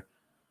older.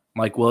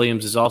 Mike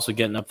Williams is also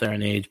getting up there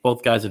in age.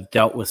 Both guys have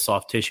dealt with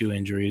soft tissue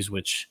injuries,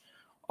 which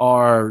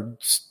are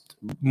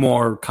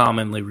more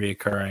commonly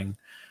reoccurring.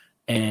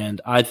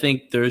 And I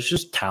think there's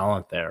just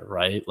talent there,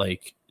 right?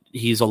 Like,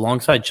 he's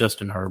alongside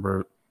Justin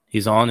Herbert.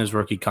 He's on his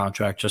rookie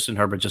contract. Justin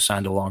Herbert just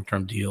signed a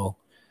long-term deal.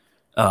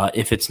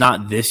 If it's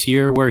not this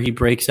year where he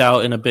breaks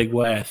out in a big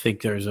way, I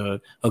think there's a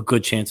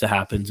good chance it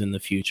happens in the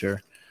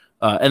future.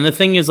 And the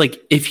thing is,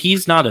 like, if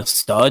he's not a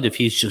stud, if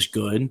he's just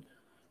good,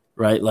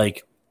 right,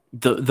 like,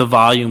 the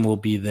volume will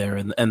be there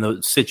and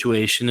the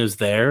situation is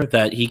there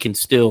that he can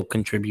still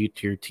contribute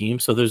to your team.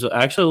 So there's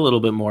actually a little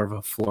bit more of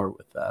a floor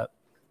with that.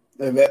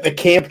 The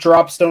camp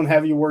drops don't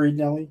have you worried,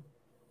 Nelly?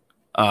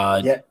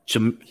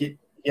 He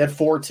had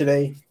 4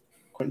 today,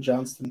 Quentin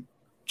Johnston.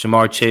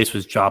 Jamar Chase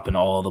was dropping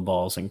all the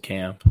balls in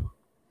camp.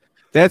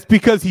 That's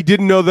because he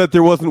didn't know that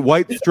there wasn't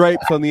white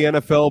stripes on the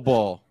NFL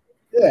ball.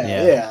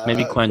 Yeah.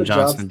 Maybe Quentin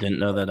Johnston didn't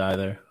know that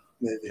either.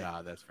 Maybe.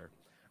 Yeah, that's fair.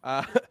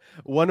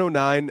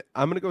 109.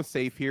 I'm going to go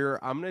safe here.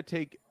 I'm going to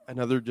take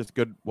another just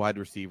good wide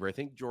receiver. I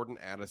think Jordan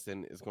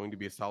Addison is going to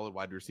be a solid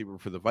wide receiver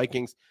for the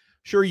Vikings.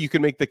 Sure, you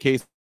can make the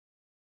case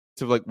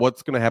of like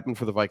what's going to happen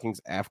for the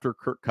Vikings after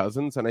Kirk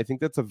Cousins, and I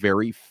think that's a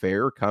very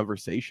fair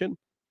conversation.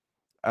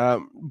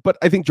 But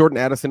I think Jordan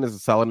Addison is a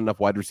solid enough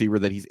wide receiver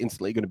that he's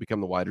instantly going to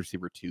become the wide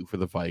receiver 2 for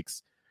the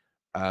Vikes.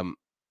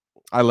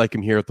 I like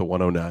him here at the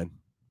 109.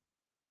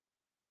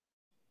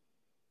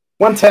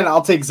 110,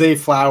 I'll take Zay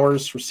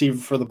Flowers, receiver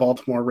for the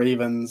Baltimore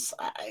Ravens.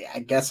 I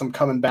guess I'm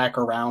coming back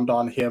around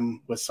on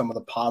him with some of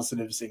the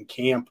positives in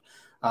camp.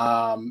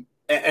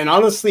 And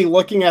honestly,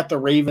 looking at the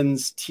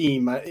Ravens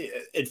team,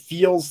 it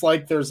feels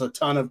like there's a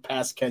ton of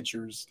pass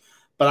catchers,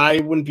 but I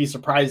wouldn't be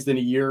surprised in a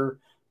year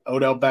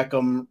Odell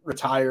Beckham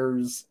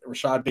retires,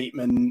 Rashad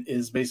Bateman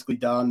is basically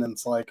done, and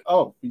it's like,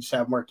 oh, we just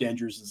have Mark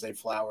Andrews and Zay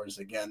Flowers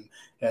again.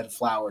 And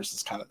Flowers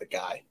is kind of the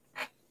guy.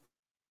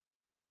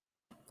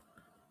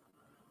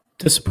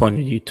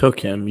 Disappointed you took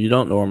him. You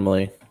don't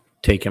normally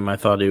take him. I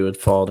thought he would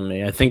fall to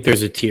me. I think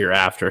there's a tier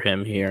after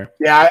him here.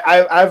 Yeah,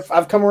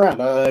 I've come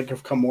around.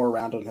 I've come more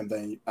around on him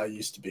than I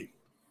used to be.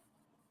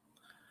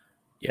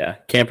 Yeah,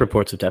 camp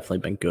reports have definitely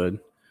been good.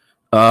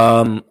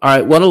 All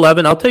right,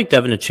 111. I'll take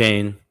Devin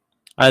Achane.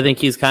 I think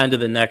he's kind of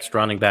the next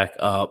running back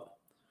up.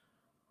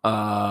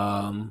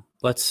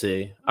 Let's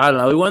see. I don't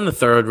know. We won the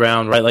third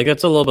round, right? Like,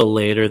 that's a little bit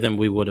later than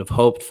we would have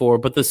hoped for,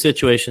 but the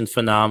situation's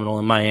phenomenal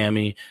in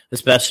Miami,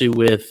 especially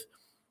with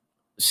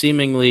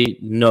seemingly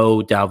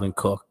no Dalvin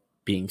Cook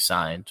being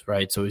signed,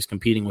 right? So he's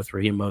competing with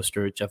Raheem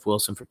Mostert, Jeff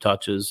Wilson for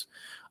touches.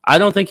 I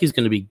don't think he's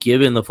going to be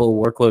given the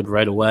full workload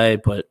right away,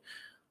 but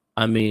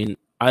I mean,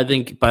 I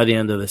think by the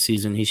end of the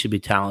season, he should be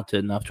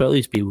talented enough to at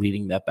least be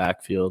leading that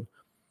backfield.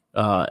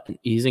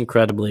 He's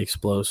incredibly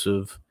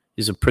explosive.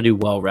 He's a pretty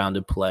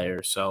well-rounded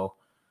player. So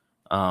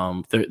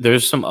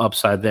there's some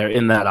upside there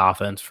in that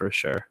offense for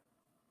sure.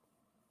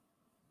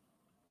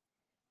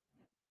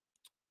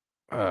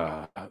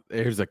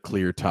 There's a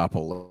clear top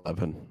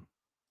 11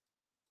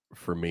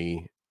 for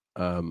me.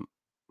 I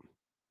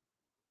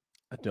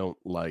don't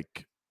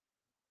like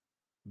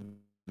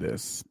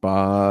this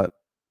spot.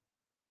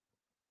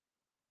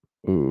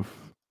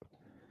 Oof.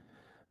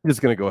 I'm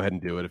just going to go ahead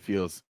and do it. It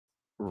feels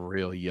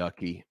real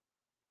yucky.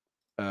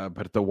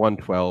 But at the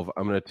 112,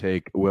 I'm going to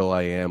take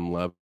Will.i.am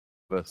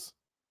Levis.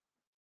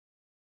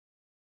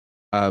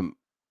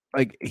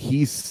 Like,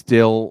 he's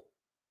still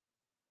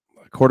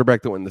a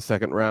quarterback that went in the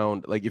second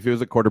round. Like, if he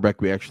was a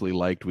quarterback we actually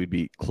liked, we'd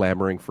be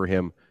clamoring for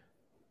him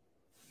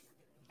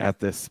at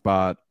this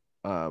spot.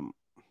 At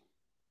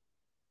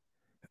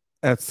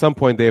some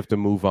point, they have to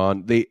move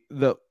on. The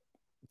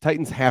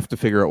Titans have to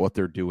figure out what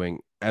they're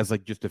doing as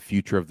like just a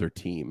future of their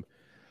team.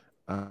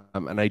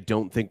 And I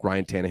don't think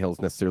Ryan Tannehill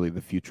is necessarily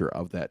the future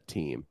of that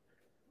team.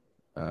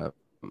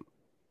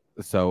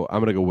 So I'm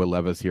going to go Will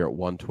Levis here at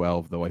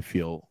 112, though I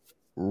feel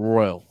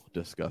real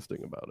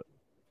disgusting about it.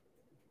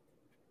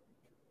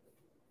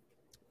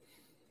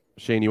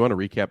 Shane, you want to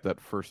recap that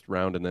first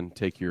round and then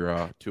take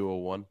your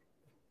 201?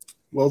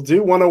 We'll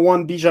do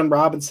 101, Bijan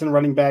Robinson,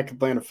 running back,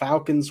 Atlanta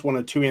Falcons.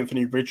 102,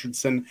 Anthony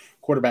Richardson,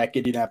 quarterback,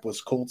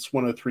 Indianapolis Colts.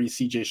 103,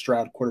 C.J.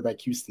 Stroud,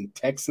 quarterback, Houston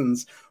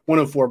Texans.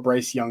 104,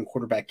 Bryce Young,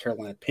 quarterback,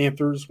 Carolina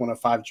Panthers.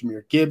 105,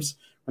 Jahmyr Gibbs,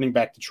 running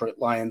back, Detroit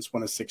Lions.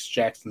 106,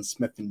 Jackson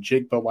Smith and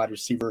Jigba, wide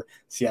receiver,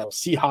 Seattle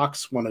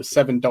Seahawks.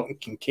 107, Dalton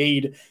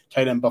Kincaid,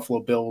 tight end, Buffalo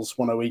Bills.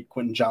 108,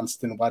 Quentin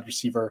Johnston, wide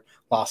receiver,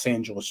 Los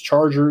Angeles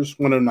Chargers.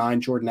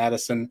 109, Jordan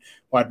Addison,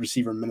 wide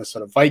receiver,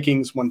 Minnesota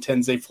Vikings.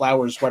 110, Zay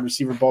Flowers, wide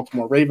receiver,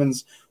 Baltimore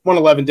Ravens.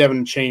 111,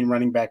 Devin Achane,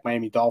 running back,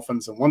 Miami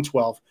Dolphins. And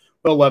 112,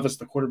 Will Levis,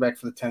 the quarterback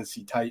for the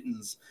Tennessee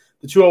Titans.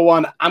 The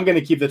 201, I'm going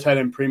to keep the tight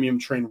end premium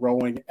train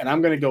rolling, and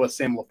I'm going to go with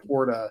Sam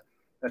Laporta,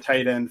 the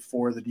tight end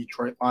for the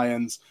Detroit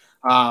Lions.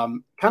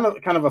 Kind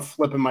of a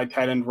flip in my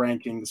tight end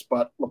rankings,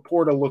 but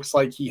Laporta looks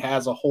like he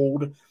has a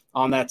hold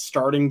on that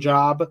starting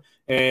job.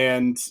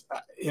 And,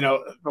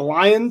 the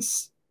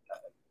Lions,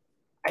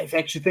 I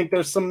actually think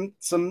there's some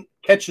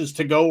catches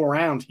to go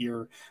around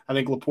here. I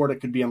think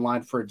Laporta could be in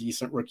line for a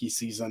decent rookie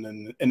season,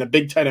 and in a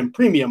big tight end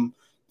premium,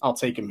 I'll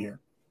take him here.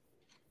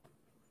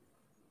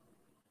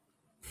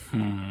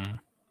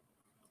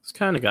 It's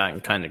kind of gotten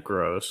kind of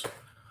gross.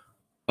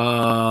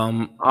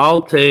 I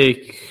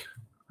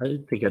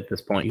think at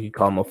this point you could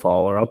call him a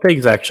faller. I'll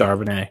take Zach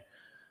Charbonnet.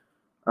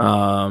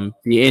 The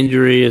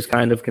injury is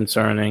kind of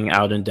concerning,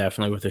 out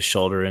indefinitely with a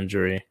shoulder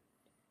injury.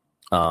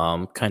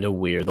 Kind of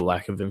weird, the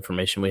lack of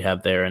information we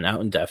have there, and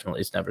out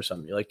indefinitely is never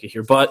something you like to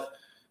hear. But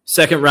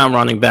second round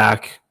running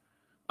back,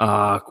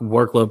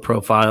 workload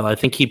profile, I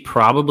think he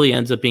probably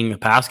ends up being a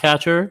pass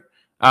catcher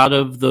out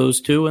of those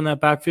two in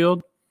that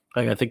backfield.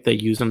 Like, I think they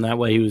use him that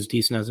way. He was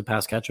decent as a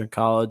pass catcher in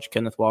college.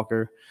 Kenneth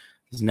Walker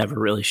has never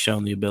really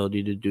shown the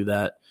ability to do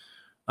that.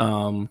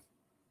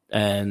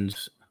 And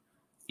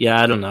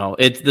yeah, I don't know.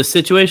 The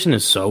situation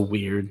is so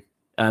weird.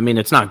 I mean,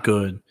 it's not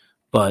good,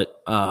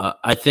 but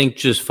I think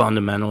just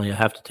fundamentally I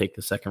have to take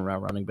the second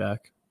round running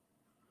back.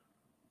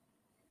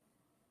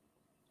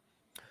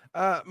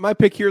 My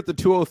pick here at the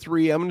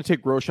 203, I'm going to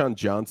take Roschon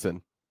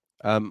Johnson.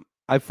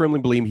 I firmly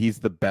believe he's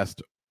the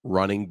best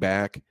running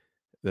back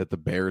that the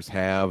Bears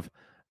have.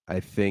 I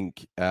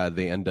think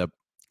they end up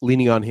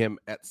leaning on him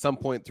at some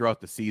point throughout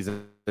the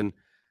season.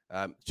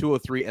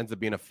 203 ends up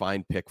being a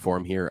fine pick for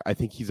him here. I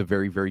think he's a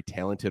very, very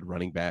talented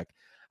running back.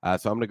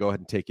 So I'm going to go ahead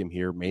and take him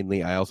here.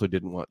 Mainly, I also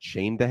didn't want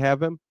Shane to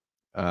have him,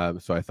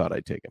 so I thought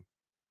I'd take him.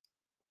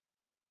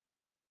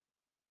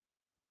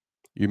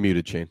 You're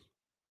muted, Shane.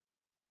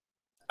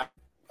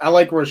 I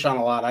like Roschon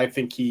a lot. I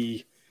think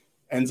he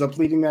ends up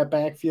leading that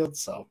backfield,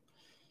 so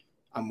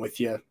I'm with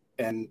you.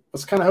 And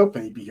was kind of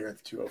hoping he'd be here at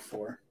the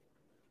 204.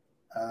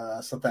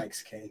 So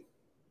thanks, Kane.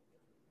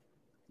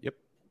 Yep.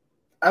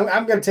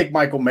 I'm going to take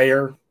Michael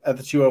Mayer at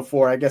the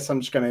 204. I guess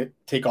I'm just going to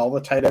take all the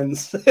tight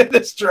ends in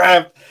this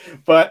draft.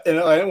 But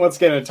once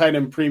again, a tight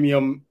end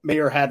premium,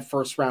 Mayer had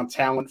first-round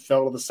talent,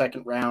 fell to the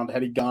second round.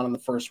 Had he gone in the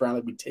first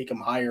round, we'd take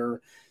him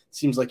higher.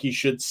 Seems like he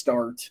should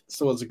start.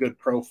 Still has a good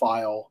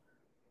profile.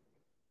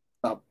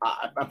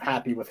 I'm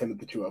happy with him at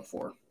the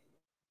 204.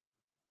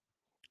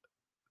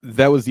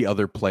 That was the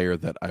other player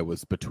that I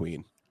was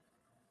between.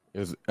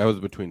 I was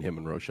between him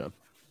and Roschon.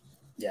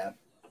 Yeah.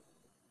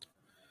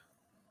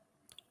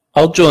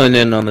 I'll join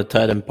in on the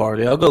tight end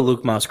party. I'll go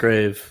Luke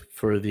Musgrave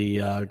for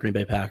the Green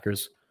Bay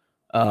Packers.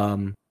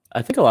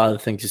 I think a lot of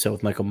the things you said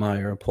with Michael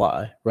Mayer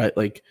apply, right?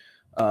 Like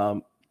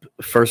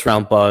first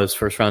round buzz,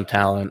 first round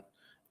talent,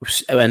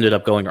 ended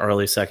up going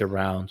early second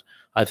round.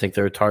 I think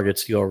there are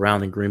targets to go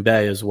around in Green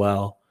Bay as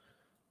well.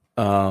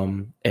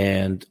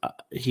 And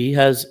he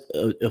has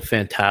a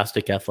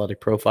fantastic athletic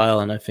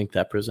profile, and I think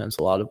that presents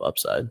a lot of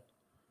upside.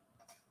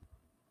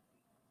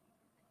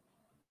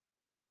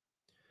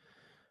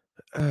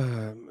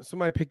 So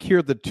my pick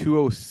here, the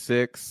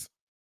 206.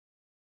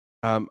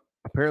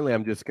 Apparently,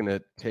 I'm just going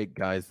to take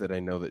guys that I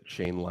know that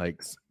Shane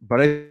likes.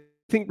 But I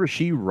think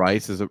Rashee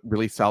Rice is a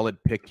really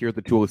solid pick here,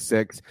 the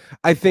 206.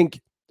 I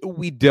think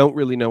we don't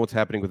really know what's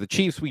happening with the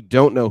Chiefs. We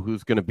don't know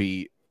who's going to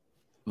be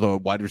the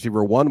wide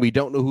receiver 1. We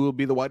don't know who will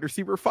be the wide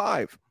receiver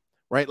 5,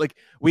 right? Like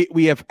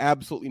we have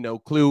absolutely no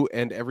clue.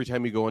 And every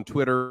time you go on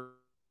Twitter,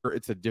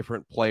 it's a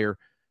different player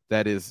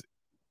that is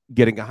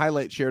getting a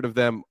highlight shared of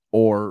them,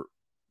 or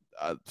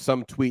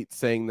some tweet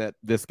saying that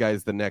this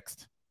guy's the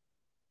next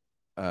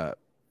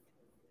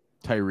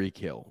Tyreek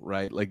Hill,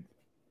 right? Like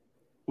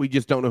we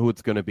just don't know who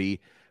it's going to be.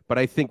 But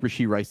I think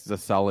Rashee Rice is a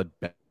solid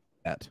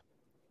bet.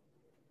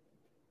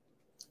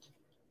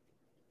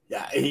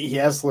 Yeah, he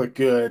has looked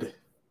good.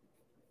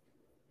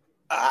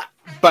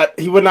 But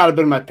he would not have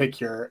been my pick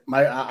here.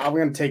 I'm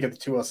going to take it to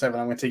 207.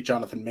 I'm going to take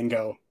Jonathan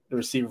Mingo, the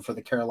receiver for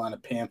the Carolina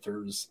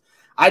Panthers.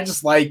 I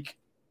just like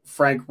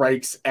Frank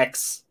Reich's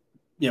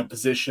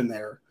position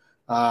there.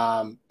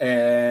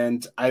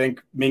 And I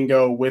think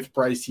Mingo with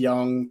Bryce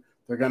Young,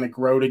 they're going to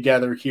grow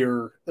together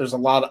here. There's a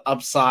lot of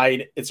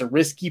upside. It's a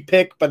risky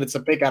pick, but it's a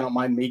pick I don't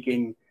mind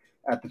making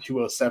at the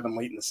 207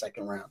 late in the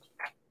second round.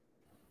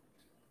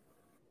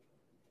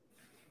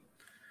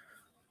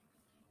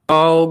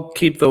 I'll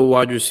keep the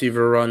wide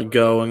receiver run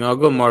going. I'll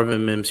go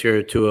Marvin Mims here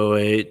at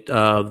 208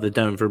 of the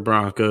Denver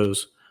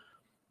Broncos.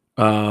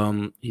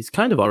 He's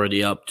kind of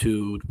already up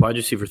to wide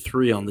receiver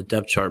 3 on the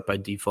depth chart by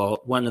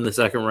default. Went in the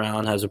second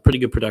round, has a pretty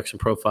good production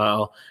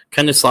profile,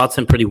 kind of slots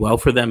in pretty well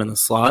for them in the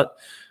slot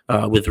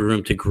with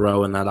room to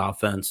grow in that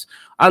offense.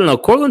 I don't know.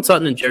 Courtland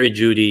Sutton and Jerry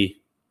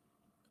Jeudy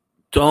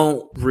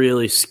don't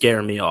really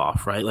scare me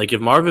off, right? Like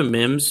if Marvin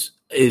Mims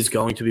is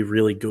going to be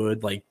really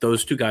good, like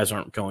those two guys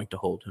aren't going to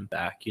hold him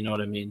back. You know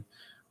what I mean?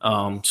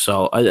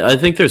 So I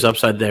think there's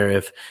upside there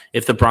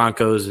if the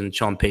Broncos and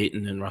Sean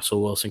Payton and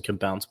Russell Wilson can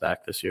bounce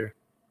back this year.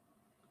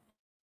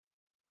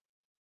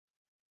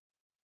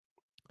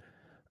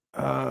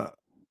 I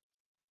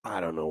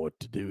don't know what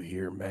to do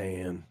here,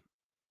 man.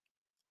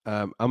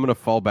 I'm going to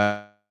fall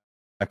back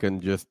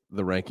on just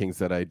the rankings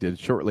that I did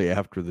shortly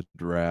after the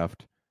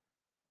draft.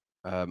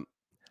 I'm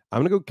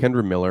going to go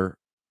Kendra Miller.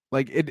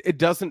 Like it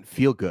doesn't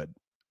feel good.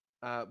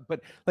 But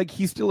like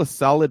he's still a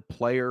solid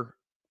player,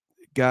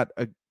 got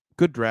a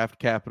good draft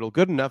capital,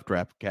 good enough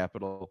draft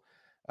capital.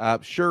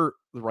 Sure,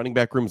 the running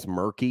back room's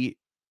murky,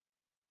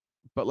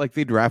 but like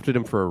they drafted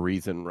him for a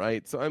reason,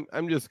 right? So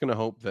I'm just gonna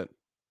hope that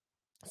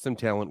some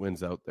talent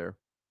wins out there.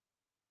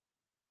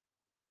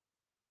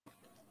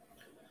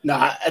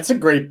 No, it's a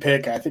great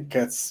pick. I think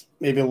it's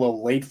maybe a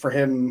little late for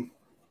him.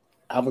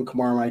 Alvin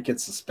Kamara might get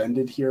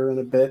suspended here in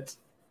a bit,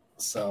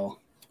 so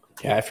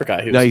yeah, I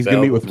forgot he's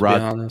gonna meet with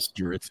Rodgers.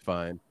 It's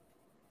fine.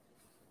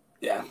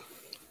 Yeah,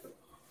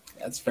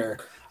 that's fair.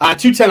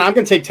 210, I'm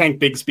going to take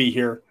Tank Bigsby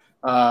here,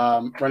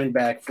 running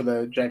back for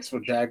the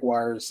Jacksonville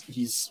Jaguars.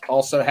 He's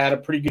also had a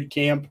pretty good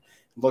camp.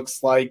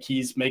 Looks like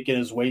he's making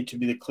his way to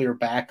be the clear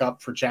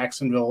backup for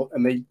Jacksonville,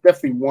 and they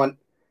definitely want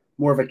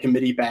more of a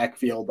committee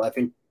backfield. I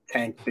think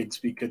Tank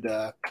Bigsby could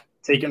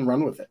take it and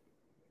run with it.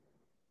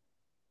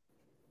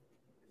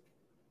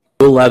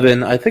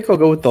 11, I think I'll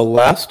go with the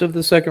last of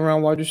the second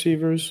round wide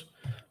receivers.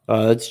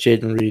 That's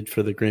Jaden Reed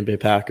for the Green Bay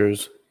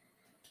Packers.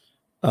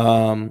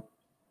 That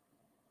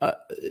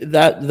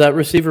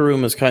receiver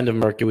room is kind of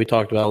murky. We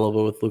talked about a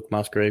little bit with Luke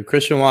Musgrave.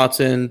 Christian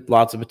Watson,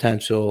 lots of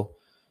potential.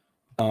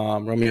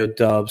 Romeo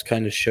Doubs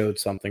kind of showed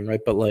something, right?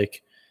 But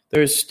like,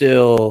 there's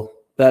still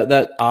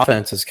that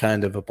offense is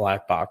kind of a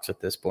black box at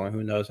this point.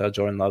 Who knows how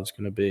Jordan Love's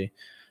going to be?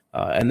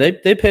 And they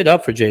paid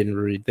up for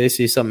Jaden Reed. They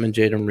see something in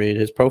Jaden Reed.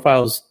 His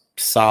profile is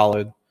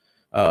solid,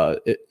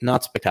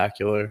 not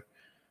spectacular,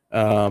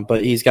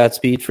 but he's got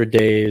speed for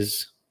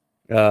days.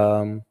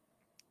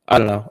 I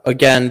don't know.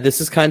 Again,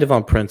 this is kind of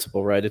on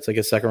principle, right? It's like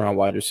a second round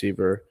wide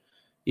receiver.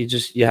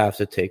 You have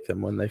to take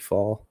them when they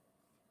fall.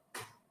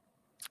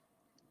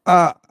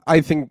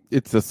 I think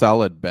it's a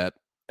solid bet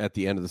at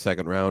the end of the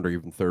second round or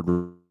even third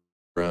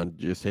round.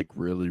 Just take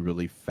really,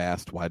 really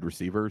fast wide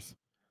receivers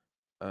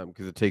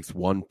because it takes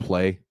one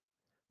play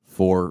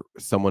for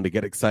someone to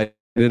get excited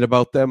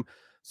about them.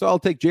 So I'll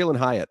take Jalen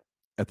Hyatt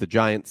at the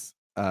Giants.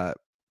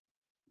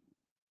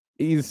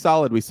 He's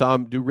solid. We saw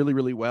him do really,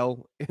 really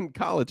well in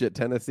college at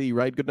Tennessee,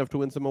 right? Good enough to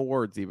win some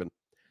awards even.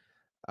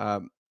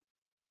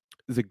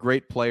 He's a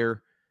great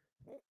player.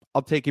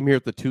 I'll take him here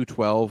at the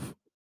 212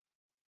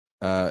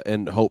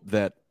 and hope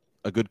that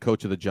a good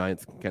coach of the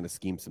Giants can kind of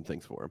scheme some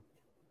things for him.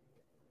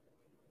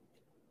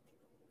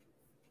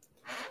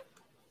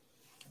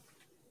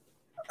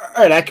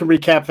 All right, I can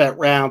recap that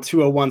round.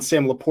 201,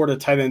 Sam Laporta,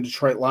 tight end,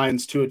 Detroit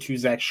Lions. 202,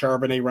 Zach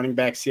Charbonnet, running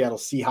back, Seattle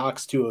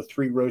Seahawks.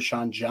 203,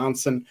 Roschon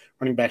Johnson,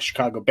 running back,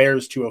 Chicago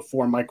Bears.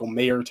 204, Michael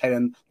Mayer, tight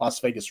end, Las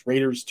Vegas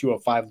Raiders.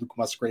 205, Luke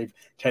Musgrave,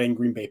 tight end,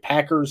 Green Bay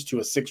Packers.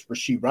 206,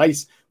 Rashee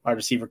Rice, wide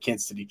receiver,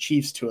 Kansas City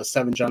Chiefs.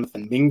 207,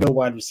 Jonathan Mingo,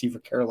 wide receiver,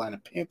 Carolina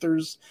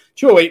Panthers.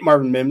 208,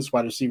 Marvin Mims,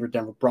 wide receiver,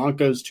 Denver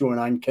Broncos.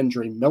 209,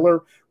 Kendre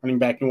Miller, running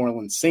back, New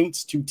Orleans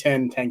Saints.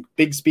 210, Tank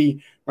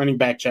Bigsby, running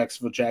back,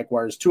 Jacksonville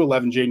Jaguars.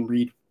 211, Jaden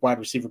Reed, wide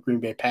receiver, Green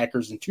Bay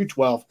Packers. And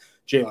 212,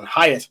 Jalen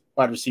Hyatt,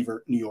 wide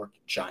receiver, New York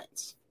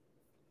Giants.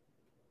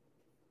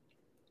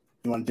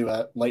 You want to do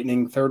a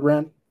lightning third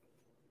round?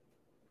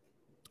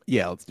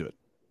 Yeah, let's do it.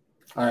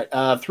 All right,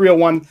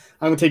 301, I'm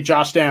going to take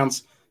Josh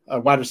Downs,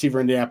 wide receiver,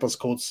 Indianapolis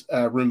Colts,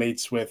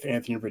 roommates with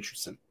Anthony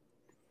Richardson.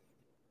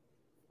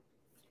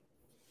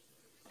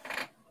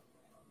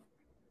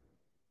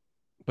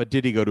 But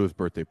did he go to his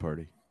birthday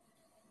party?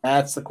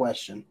 That's the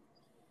question.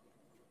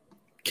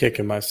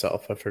 Kicking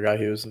myself. I forgot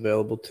he was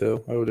available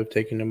too. I would have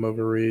taken him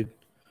over Reed.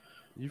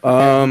 You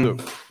forget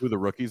who the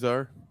rookies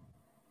are?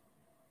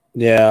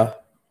 Yeah.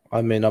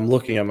 I mean, I'm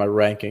looking at my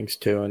rankings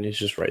too, and he's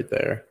just right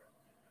there.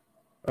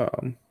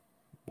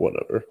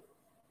 Whatever.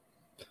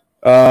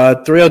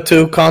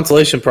 302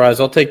 consolation prize.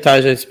 I'll take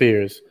Tyjae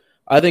Spears.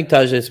 I think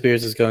Tyjae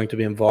Spears is going to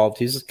be involved.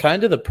 He's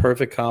kind of the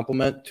perfect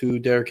complement to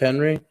Derrick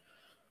Henry,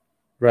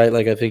 right?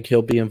 Like, I think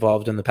he'll be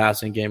involved in the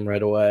passing game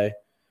right away.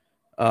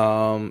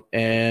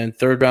 And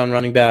third round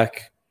running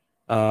back,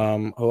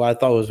 who I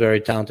thought was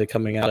very talented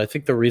coming out. I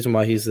think the reason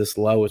why he's this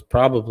low is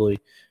probably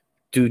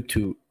due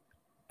to,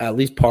 at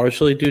least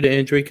partially due to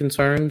injury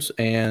concerns.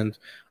 And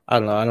I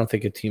don't know. I don't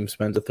think a team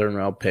spends a third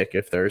round pick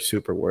if they're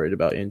super worried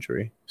about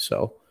injury.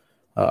 So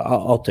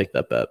I'll take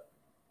that bet.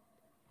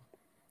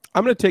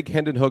 I'm going to take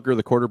Hendon Hooker,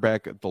 the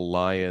quarterback at the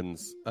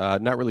Lions.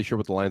 Not really sure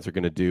what the Lions are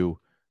going to do,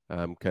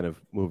 kind of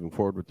moving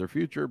forward with their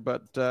future,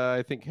 but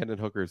I think Hendon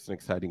Hooker is an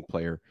exciting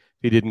player.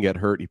 If he didn't get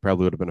hurt, he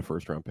probably would have been a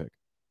first-round pick.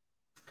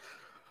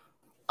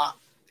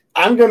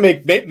 I'm going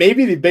to make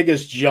maybe the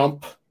biggest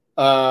jump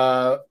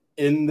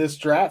in this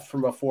draft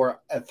from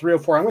before. At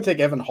 304, I'm going to take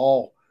Evan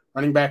Hall,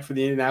 running back for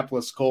the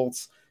Indianapolis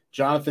Colts.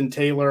 Jonathan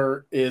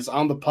Taylor is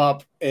on the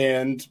pup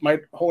and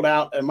might hold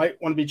out and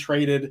might want to be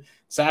traded.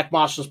 Zach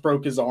Moss just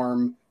broke his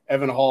arm.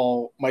 Evan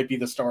Hall might be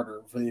the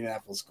starter for the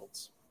Indianapolis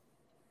Colts.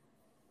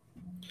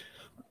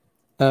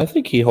 I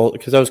think he holds,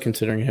 because I was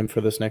considering him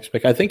for this next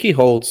pick. I think he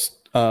holds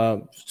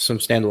some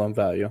standalone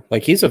value.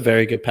 Like, he's a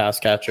very good pass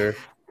catcher,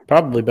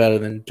 probably better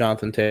than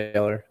Jonathan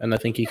Taylor, and I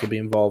think he could be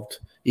involved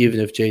even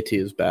if JT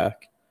is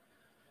back.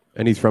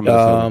 And he's from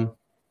Minnesota.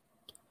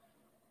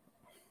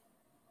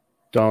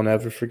 Don't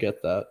ever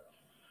forget that.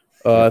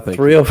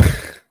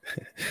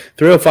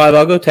 305,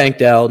 I'll go Tank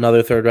Dell,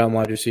 another third-round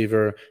wide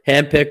receiver,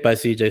 handpicked by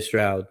C.J.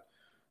 Stroud.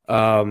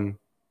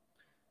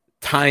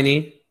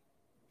 Tiny,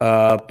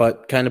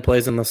 but kind of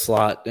plays in the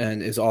slot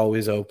and is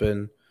always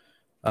open.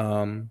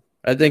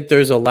 I think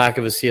there's a lack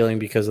of a ceiling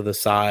because of the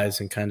size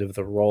and kind of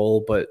the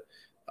role, but,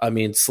 I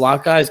mean,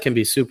 slot guys can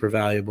be super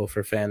valuable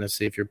for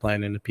fantasy if you're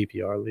playing in a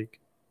PPR league.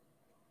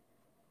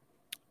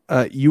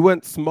 You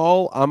went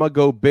small. I'm going to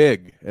go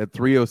big. At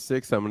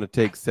 306, I'm going to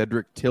take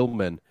Cedric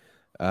Tillman.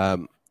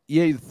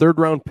 He's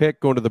third-round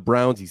pick going to the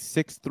Browns. He's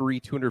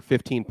 6'3",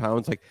 215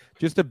 pounds, like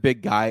just a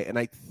big guy. And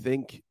I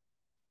think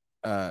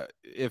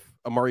if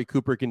Amari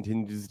Cooper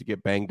continues to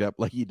get banged up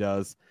like he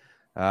does,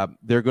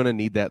 they're going to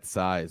need that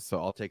size. So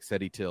I'll take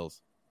Ceddy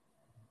Tills.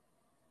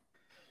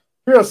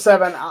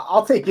 307,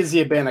 I'll take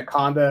Izzy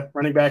Abanikanda,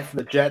 running back for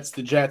the Jets.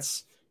 The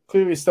Jets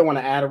clearly still want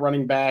to add a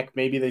running back.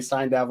 Maybe they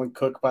signed Dalvin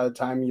Cook by the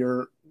time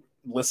you're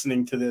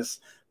listening to this.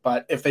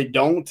 But if they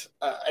don't,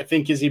 I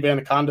think Izzy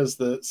Abanikanda is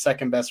the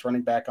second best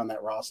running back on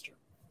that roster.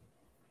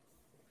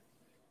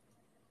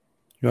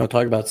 You want to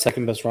talk about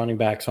second best running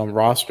backs on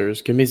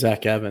rosters? Give me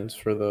Zach Evans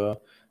for the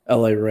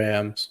LA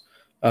Rams.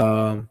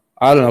 I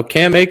don't know.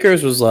 Cam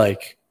Akers was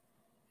like,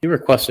 he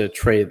requested a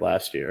trade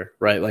last year,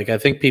 right? Like, I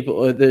think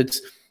people,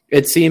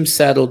 it seems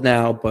settled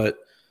now, but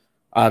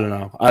I don't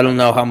know. I don't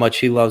know how much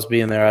he loves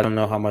being there. I don't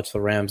know how much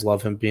the Rams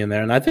love him being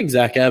there. And I think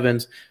Zach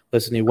Evans,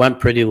 listen, he went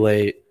pretty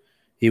late.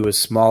 He was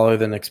smaller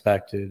than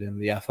expected, and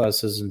the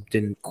athleticism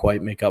didn't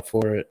quite make up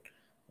for it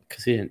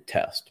because he didn't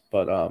test.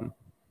 But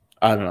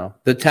I don't know.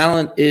 The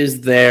talent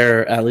is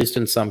there, at least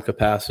in some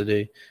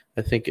capacity.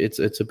 I think it's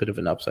a bit of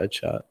an upside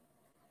shot.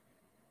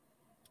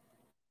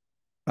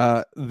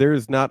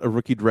 There's not a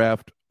rookie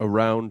draft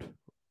around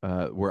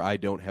where I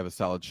don't have a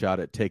solid shot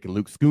at taking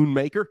Luke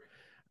Schoonmaker,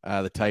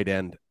 the tight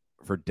end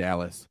for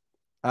Dallas.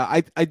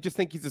 I just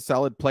think he's a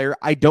solid player.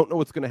 I don't know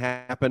what's going to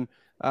happen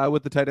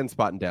with the tight end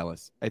spot in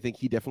Dallas. I think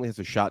he definitely has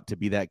a shot to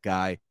be that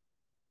guy.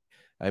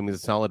 I mean, he's a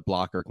solid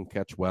blocker, can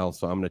catch well,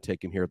 so I'm going to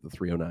take him here at the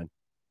 309.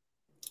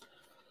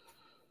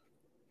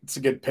 It's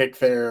a good pick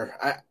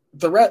there.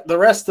 The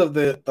rest of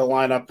the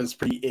lineup is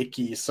pretty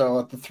icky. So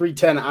at the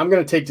 310, I'm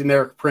going to take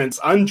Deneric Prince,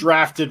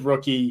 undrafted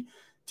rookie,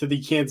 to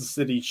the Kansas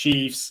City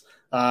Chiefs.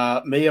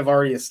 May have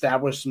already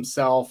established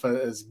himself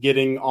as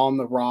getting on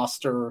the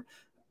roster.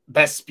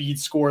 Best speed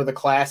scorer of the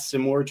class,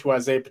 similar to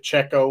Isaiah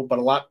Pacheco, but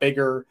a lot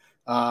bigger,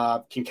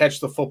 can catch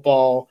the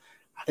football.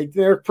 I think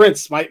Derek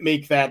Prince might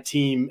make that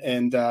team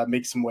and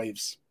make some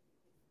waves.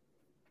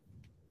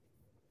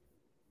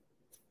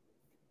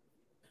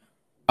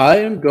 I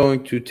am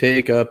going to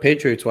take a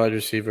Patriots wide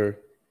receiver.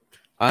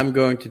 I'm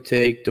going to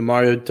take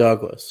Demario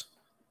Douglas.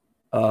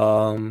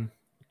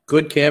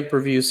 Good camp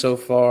review so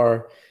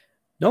far.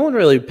 No one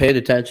really paid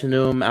attention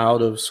to him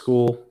out of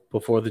school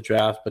before the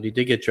draft, but he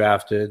did get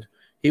drafted.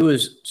 He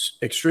was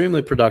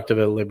extremely productive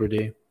at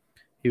Liberty.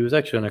 He was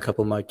actually on a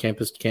couple of my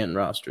Campus Canton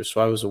rosters,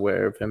 so I was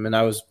aware of him, and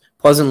I was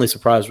pleasantly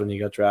surprised when he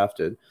got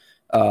drafted.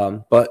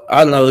 But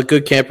I don't know, the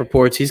good camp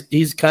reports,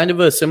 he's kind of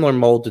a similar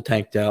mold to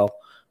Tank Dell,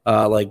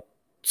 like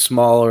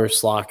smaller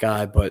slot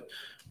guy, but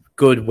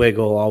good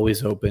wiggle,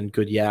 always open,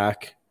 good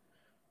yak.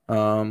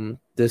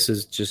 This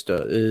is just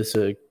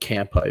a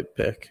camp hype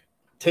pick.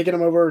 Taking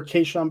him over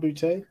Kayshon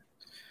Boutte?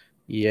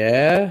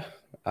 Yeah,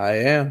 I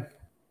am.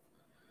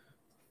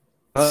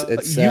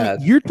 It's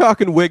sad. You're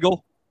talking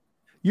wiggle.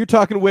 You're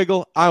talking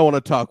wiggle. I want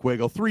to talk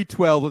wiggle.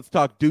 312. Let's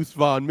talk Deuce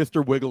Vaughn,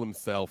 Mr. Wiggle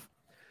himself.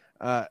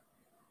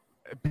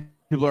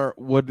 People are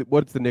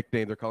what's the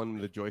nickname? They're calling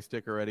him the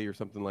joystick already, or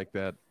something like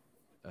that.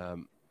 They're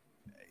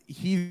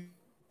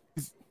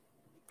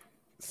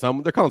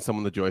calling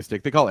someone the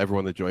joystick. They call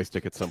everyone the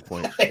joystick at some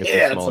point.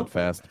 It's small and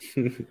fast.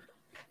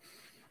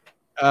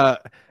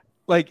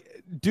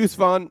 Like Deuce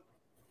Vaughn,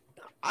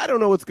 I don't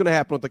know what's going to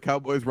happen with the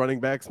Cowboys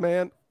running backs,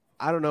 man.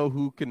 I don't know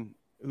who's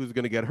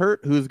going to get hurt,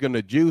 who's going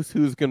to juice,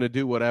 who's going to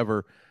do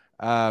whatever.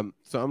 So I'm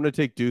going to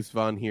take Deuce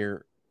Vaughn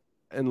here,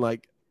 and let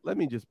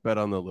me just bet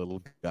on the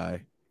little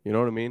guy. You know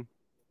what I mean?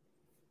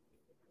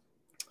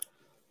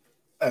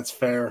 That's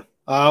fair.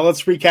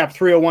 Let's recap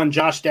 301.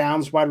 Josh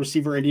Downs, wide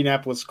receiver,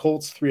 Indianapolis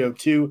Colts.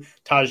 302.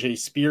 Tajay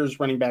Spears,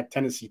 running back,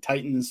 Tennessee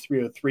Titans.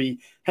 303.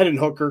 Hendon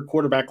Hooker,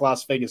 quarterback,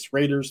 Las Vegas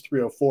Raiders.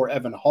 304.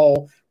 Evan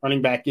Hall,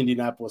 running back,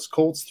 Indianapolis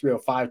Colts.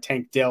 305.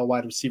 Tank Dell,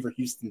 wide receiver,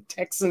 Houston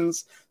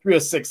Texans.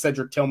 306.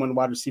 Cedric Tillman,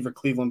 wide receiver,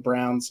 Cleveland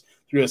Browns.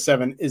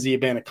 307. Izzy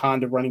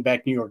Abanikanda, running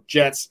back, New York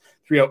Jets.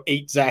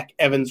 308. Zach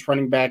Evans,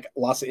 running back,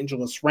 Los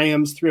Angeles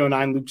Rams.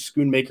 309. Luke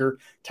Schoonmaker,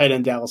 tight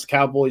end, Dallas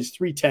Cowboys.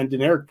 310.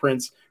 Deneric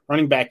Prince,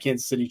 running back,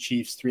 Kansas City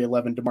Chiefs.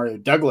 311.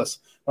 Demario Douglas,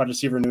 wide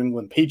receiver, New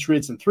England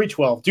Patriots. And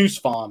 312. Deuce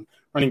Vaughn,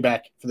 running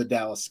back for the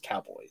Dallas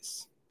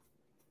Cowboys.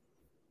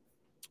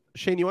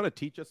 Shane, you want to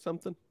teach us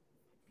something?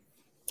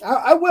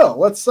 I will.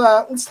 Let's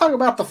talk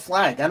about the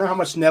flag. I know how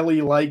much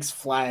Nelly likes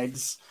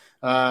flags.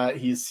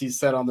 He's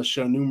said on the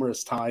show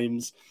numerous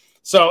times.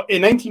 So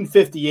in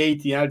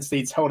 1958, the United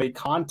States held a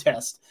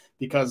contest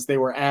because they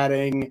were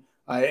adding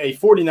a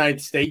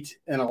 49th state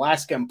in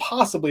Alaska and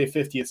possibly a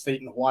 50th state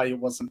in Hawaii. It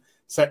wasn't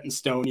set in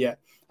stone yet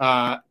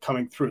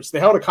coming through. So they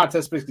held a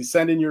contest, basically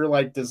send in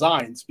your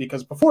designs,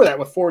 because before that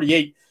with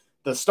 48,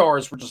 the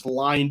stars were just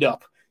lined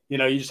up. You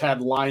just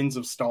had lines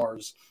of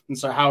stars. And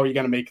so how are you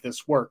going to make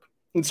this work?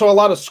 And so a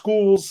lot of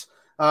schools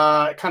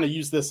kind of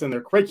use this in their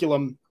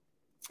curriculum.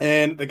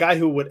 And the guy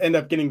who would end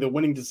up getting the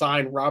winning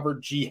design, Robert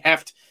G.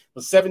 Heft,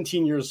 was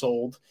 17 years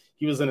old.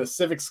 He was in a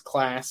civics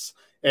class,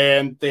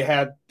 and they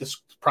had this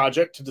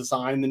project to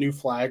design the new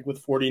flag with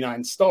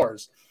 49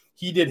 stars.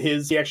 He did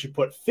his. He actually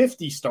put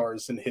 50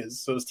 stars in his.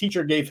 So his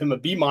teacher gave him a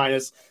B-,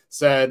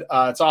 said,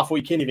 it's awful,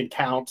 you can't even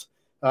count.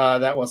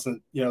 That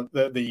wasn't,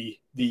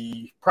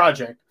 the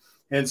project.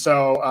 And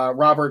so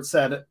Robert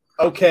said,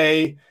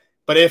 okay,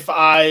 but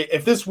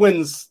if this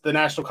wins the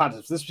national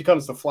contest, if this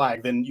becomes the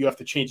flag, then you have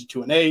to change it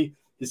to an A.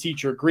 His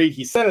teacher agreed.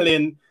 He sent it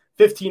in.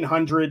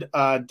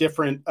 1,500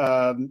 different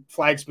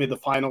flags made the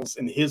finals,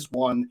 and his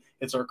one.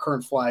 It's our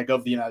current flag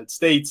of the United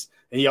States.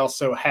 And he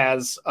also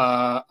has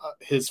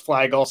his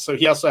flag.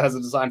 He also has a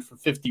design for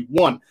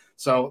 51.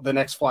 So the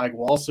next flag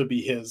will also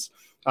be his.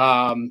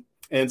 And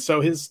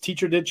so his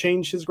teacher did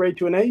change his grade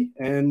to an A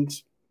and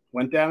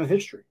went down in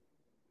history.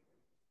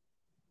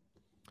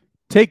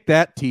 Take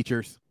that,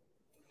 teachers.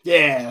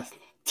 Yeah,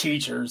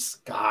 teachers.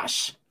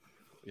 Gosh.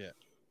 Yeah.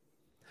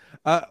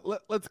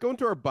 Let's go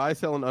into our buy,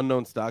 sell, and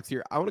unknown stocks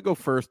here. I want to go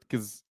first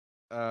because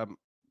I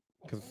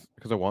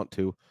want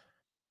to.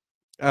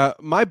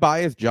 My buy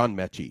is John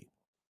Mechie.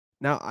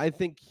 Now, I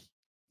think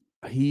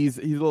he's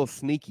a little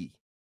sneaky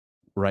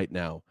right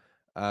now.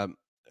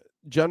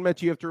 John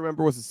Mechie, you have to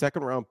remember, was a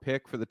second-round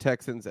pick for the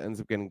Texans,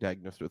 ends up getting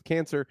diagnosed with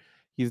cancer.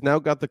 He's now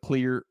got the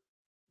clear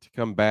to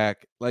come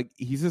back.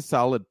 He's a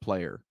solid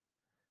player.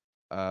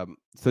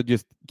 So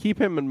just keep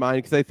him in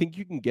mind, because I think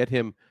you can get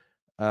him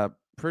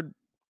for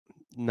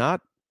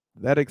not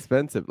that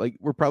expensive.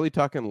 We're probably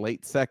talking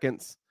late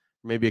seconds,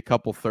 maybe a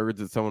couple thirds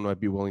that someone might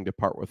be willing to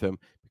part with him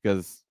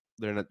because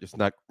they're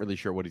not really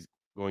sure what he's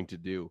going to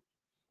do.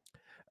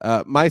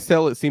 My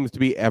sell, it seems to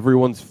be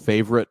everyone's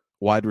favorite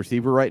wide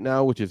receiver right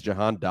now, which is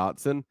Jahan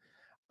Dotson.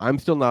 I'm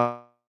still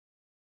not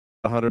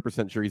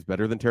 100% sure he's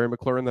better than Terry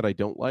McLaurin, that I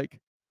don't like.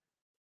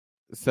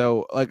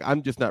 So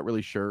I'm just not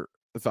really sure.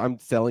 So I'm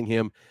selling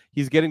him.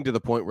 He's getting to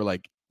the point where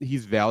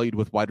he's valued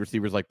with wide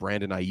receivers like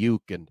Brandon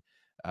Ayuk and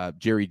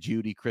Jerry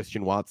Jeudy,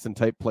 Christian Watson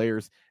type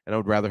players, and I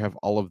would rather have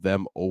all of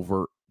them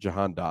over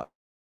Jahan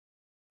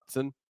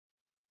Dotson.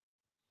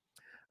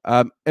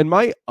 And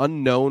my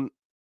unknown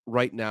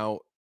right now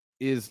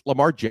is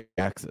Lamar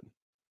Jackson.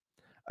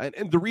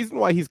 And the reason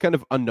why he's kind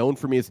of unknown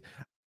for me is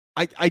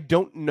I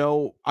don't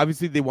know.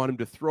 Obviously, they want him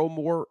to throw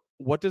more.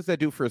 What does that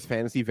do for his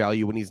fantasy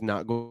value when he's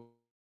not going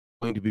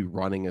to be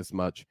running as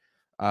much?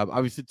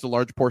 Obviously, it's a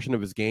large portion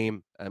of his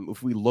game.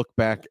 If we look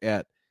back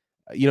at,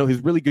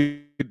 his really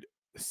good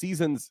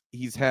seasons,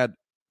 he's had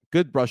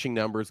good rushing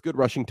numbers, good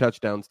rushing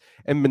touchdowns,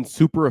 and been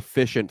super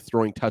efficient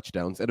throwing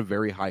touchdowns at a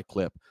very high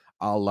clip,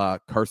 a la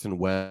Carson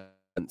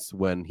Wentz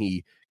when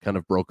he kind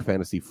of broke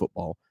fantasy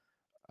football.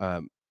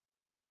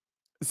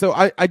 So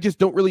I just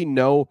don't really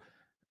know,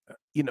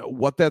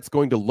 what that's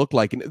going to look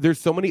like. And there's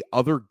so many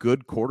other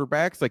good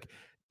quarterbacks. Like,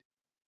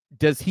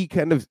 does he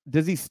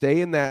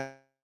stay in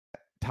that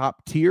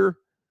top tier?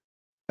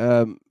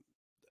 Do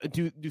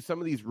some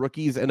of these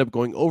rookies end up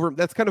going over?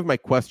 That's kind of my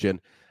question.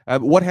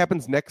 What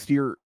happens next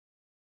year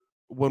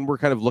when we're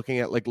kind of looking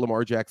at like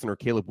Lamar Jackson or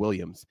Caleb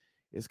Williams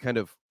is kind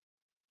of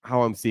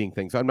how I'm seeing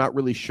things. I'm not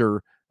really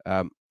sure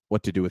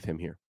what to do with him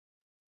here.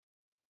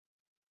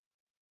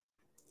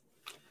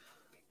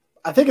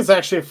 I think it's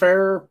actually a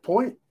fair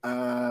point.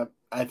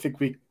 I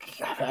think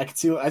I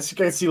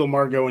can see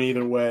Lamar going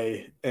either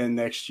way, and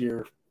next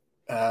year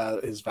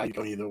his value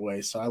going either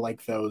way. So I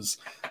like those.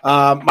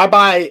 My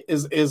buy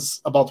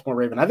is a Baltimore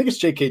Raven. I think it's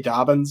J.K.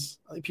 Dobbins.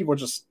 I think people are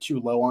just too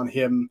low on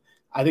him.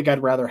 I think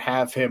I'd rather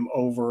have him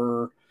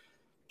over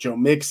Joe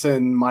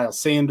Mixon, Miles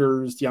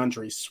Sanders,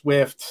 DeAndre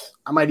Swift.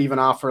 I might even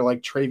offer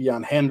like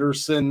Travion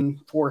Henderson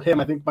for him.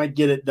 I think might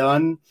get it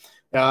done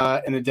in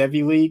a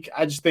Devy league.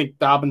 I just think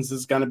Dobbins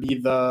is going to be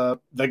the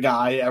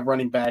guy at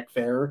running back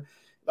there.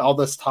 All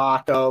this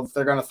talk of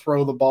they're going to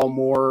throw the ball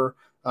more,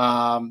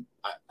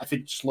 I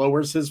think just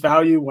lowers his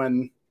value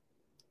when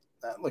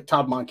like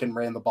Todd Monken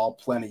ran the ball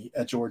plenty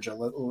at Georgia.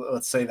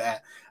 Let's say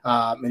that.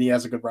 And he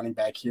has a good running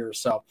back here.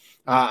 So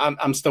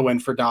I'm still in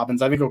for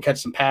Dobbins. I think he'll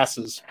catch some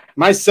passes.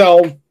 My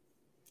sell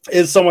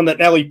is someone that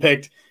Nelly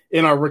picked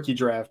in our rookie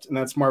draft, and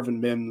that's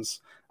Marvin Mims.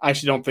 I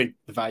actually don't think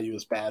the value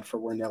is bad for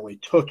where Nelly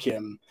took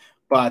him.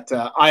 But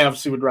I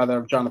obviously would rather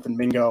have Jonathan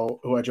Mingo,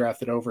 who I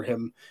drafted over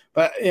him.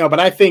 But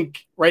I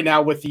think right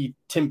now with the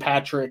Tim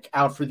Patrick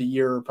out for the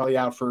year, probably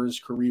out for his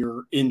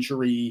career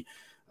injury,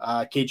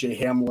 KJ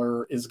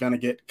Hamler is going to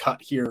get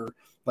cut here.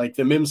 Like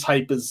the Mims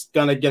hype is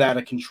going to get out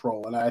of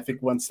control. And I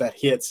think once that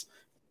hits,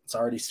 it's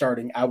already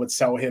starting. I would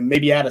sell him.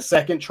 Maybe add a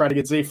second, try to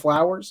get Zay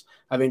Flowers.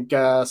 I think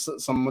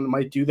someone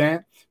might do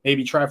that.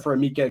 Maybe try for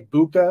Emeka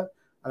Egbuka.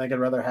 I think I'd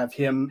rather have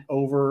him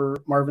over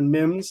Marvin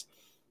Mims.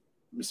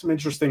 Some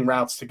interesting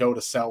routes to go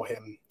to sell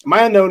him.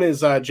 My unknown is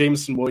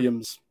Jameson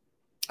Williams.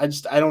 I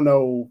don't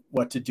know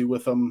what to do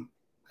with him.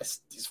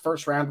 He's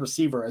first round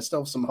receiver. I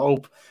still have some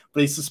hope,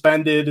 but he's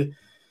suspended.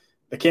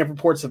 The camp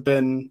reports have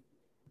been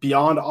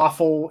beyond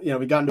awful.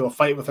 We got into a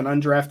fight with an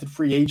undrafted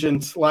free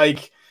agent.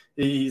 Like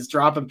he's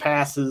dropping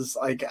passes.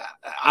 Like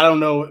I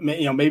don't know.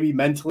 Maybe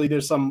mentally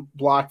there's some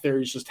block there.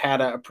 He's just had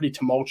a pretty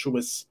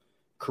tumultuous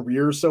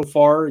career so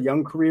far,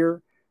 young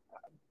career.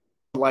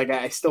 Like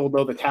I still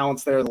know the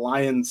talent's there. The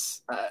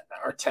Lions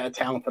are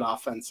talented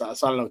offense, so I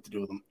don't know what to do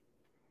with them.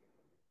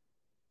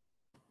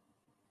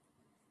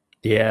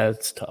 Yeah,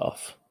 it's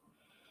tough.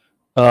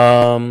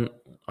 All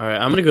right,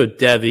 I'm gonna go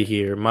Devy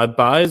here. My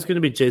buy is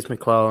gonna be Chase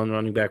McClellan,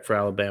 running back for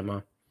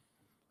Alabama.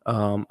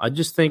 I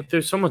just think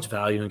there's so much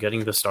value in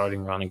getting the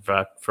starting running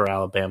back for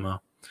Alabama,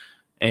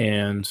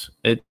 and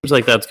it seems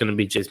like that's gonna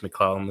be Chase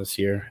McClellan this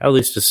year, at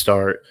least to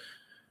start.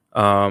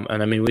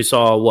 And I mean, we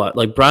saw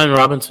Brian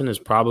Robinson is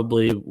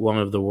probably one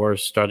of the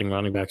worst starting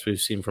running backs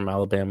we've seen from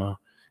Alabama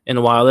in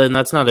a while. And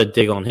that's not a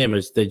dig on him.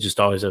 They just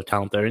always have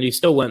talent there. And he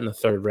still went in the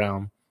third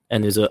round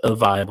and is a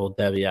viable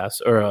Devy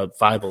asset or a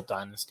viable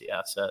dynasty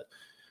asset.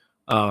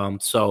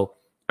 So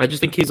I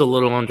just think he's a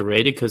little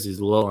underrated because he's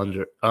a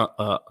little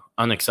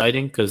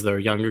unexciting because they're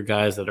younger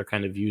guys that are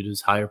kind of viewed as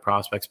higher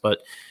prospects. But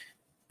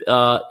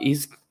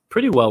he's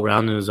pretty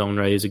well-rounded in his own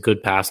right. He's a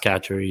good pass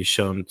catcher. He's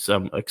shown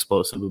some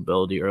explosive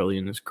ability early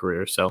in his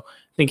career. So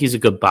I think he's a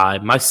good buy.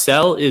 My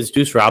sell is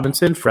Deuce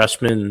Robinson,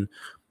 freshman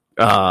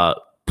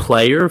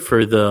player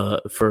for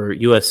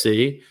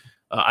USC.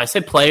 I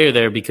said player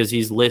there because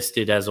he's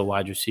listed as a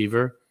wide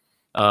receiver,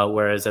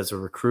 whereas as a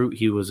recruit,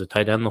 he was a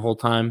tight end the whole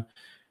time.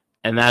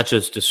 And that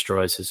just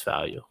destroys his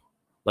value.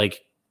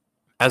 Like,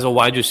 as a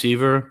wide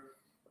receiver,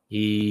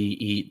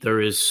 there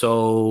is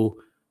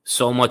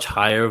so much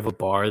higher of a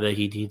bar that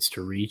he needs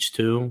to reach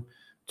to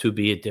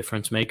be a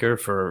difference maker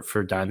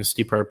for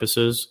dynasty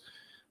purposes.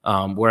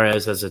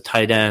 Whereas as a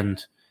tight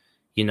end,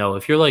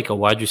 if you're like a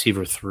wide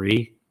receiver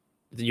 3,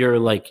 you're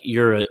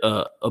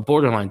a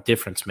borderline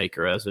difference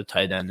maker as a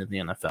tight end in the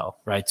NFL,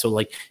 right? So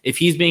like if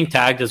he's being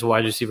tagged as a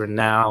wide receiver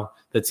now,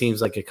 that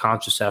seems like a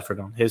conscious effort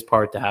on his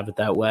part to have it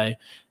that way.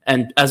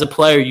 And as a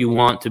player, you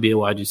want to be a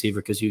wide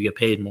receiver because you get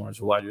paid more as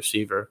a wide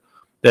receiver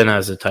than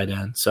as a tight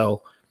end.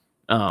 So,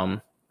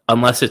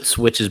 unless it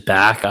switches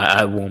back,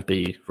 I won't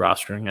be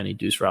rostering any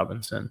Deuce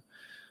Robinson.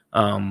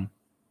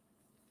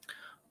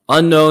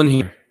 Unknown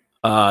here.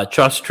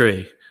 Trust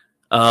tree.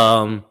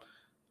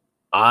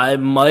 I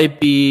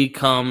might be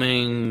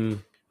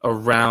coming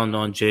around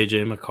on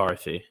JJ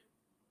McCarthy.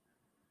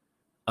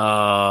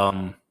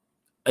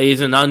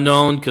 He's an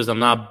unknown because I'm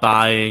not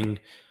buying,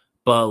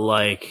 but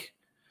like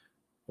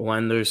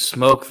when there's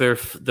smoke,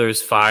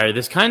 there's fire.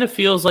 This kind of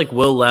feels like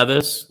Will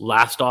Levis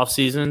last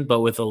offseason, but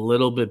with a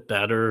little bit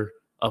better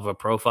of a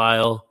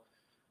profile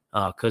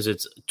because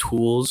it's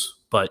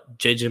tools. But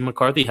JJ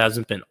McCarthy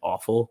hasn't been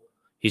awful.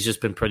 He's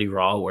just been pretty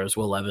raw, whereas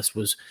Will Levis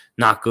was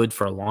not good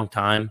for a long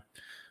time.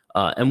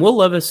 And Will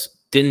Levis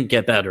didn't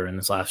get better in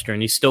his last year,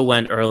 and he still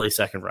went early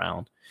second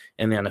round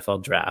in the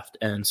NFL draft.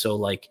 And so,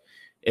 like,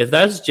 if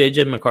that's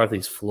J.J.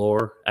 McCarthy's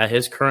floor at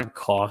his current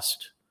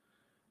cost,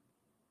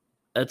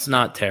 that's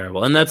not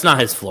terrible. And that's not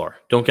his floor.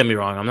 Don't get me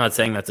wrong. I'm not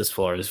saying that's his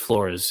floor. His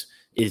floor is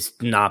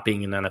not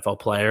being an NFL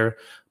player.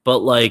 But,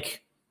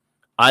 like,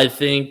 I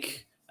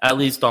think, at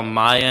least on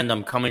my end,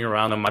 I'm coming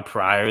around on my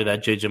prior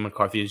that J.J.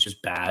 McCarthy is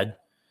just bad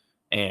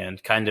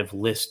and kind of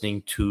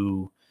listening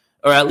to,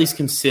 or at least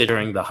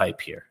considering the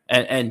hype here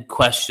and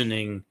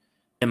questioning,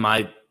 am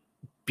I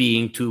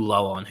being too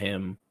low on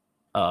him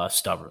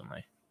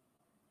stubbornly?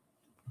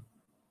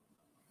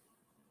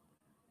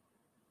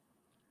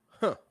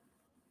 Huh.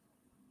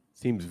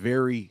 Seems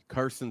very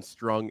Carson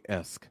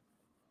Strong-esque.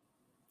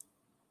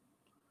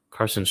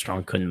 Carson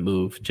Strong couldn't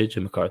move.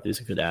 JJ McCarthy is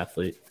a good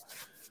athlete.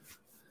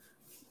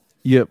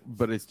 Yep,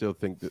 but I still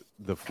think that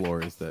the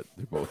floor is that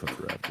they're both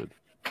undrafted.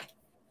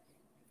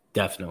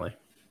 Definitely.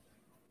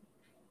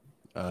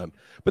 But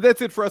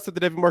that's it for us at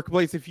the Devy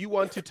Marketplace. If you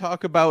want to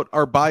talk about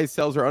our buys,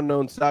 sells, or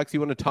unknown stocks,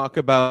 you want to talk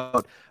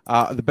about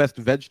the best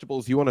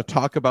vegetables, you want to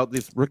talk about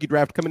this rookie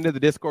draft, come into the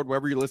Discord,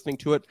 wherever you're listening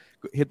to it,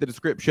 hit the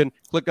description,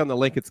 click on the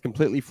link. It's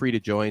completely free to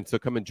join, so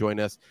come and join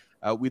us.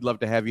 We'd love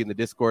to have you in the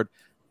Discord.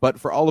 But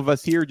for all of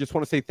us here, just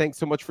want to say thanks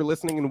so much for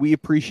listening, and we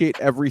appreciate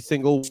every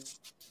single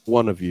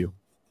one of you.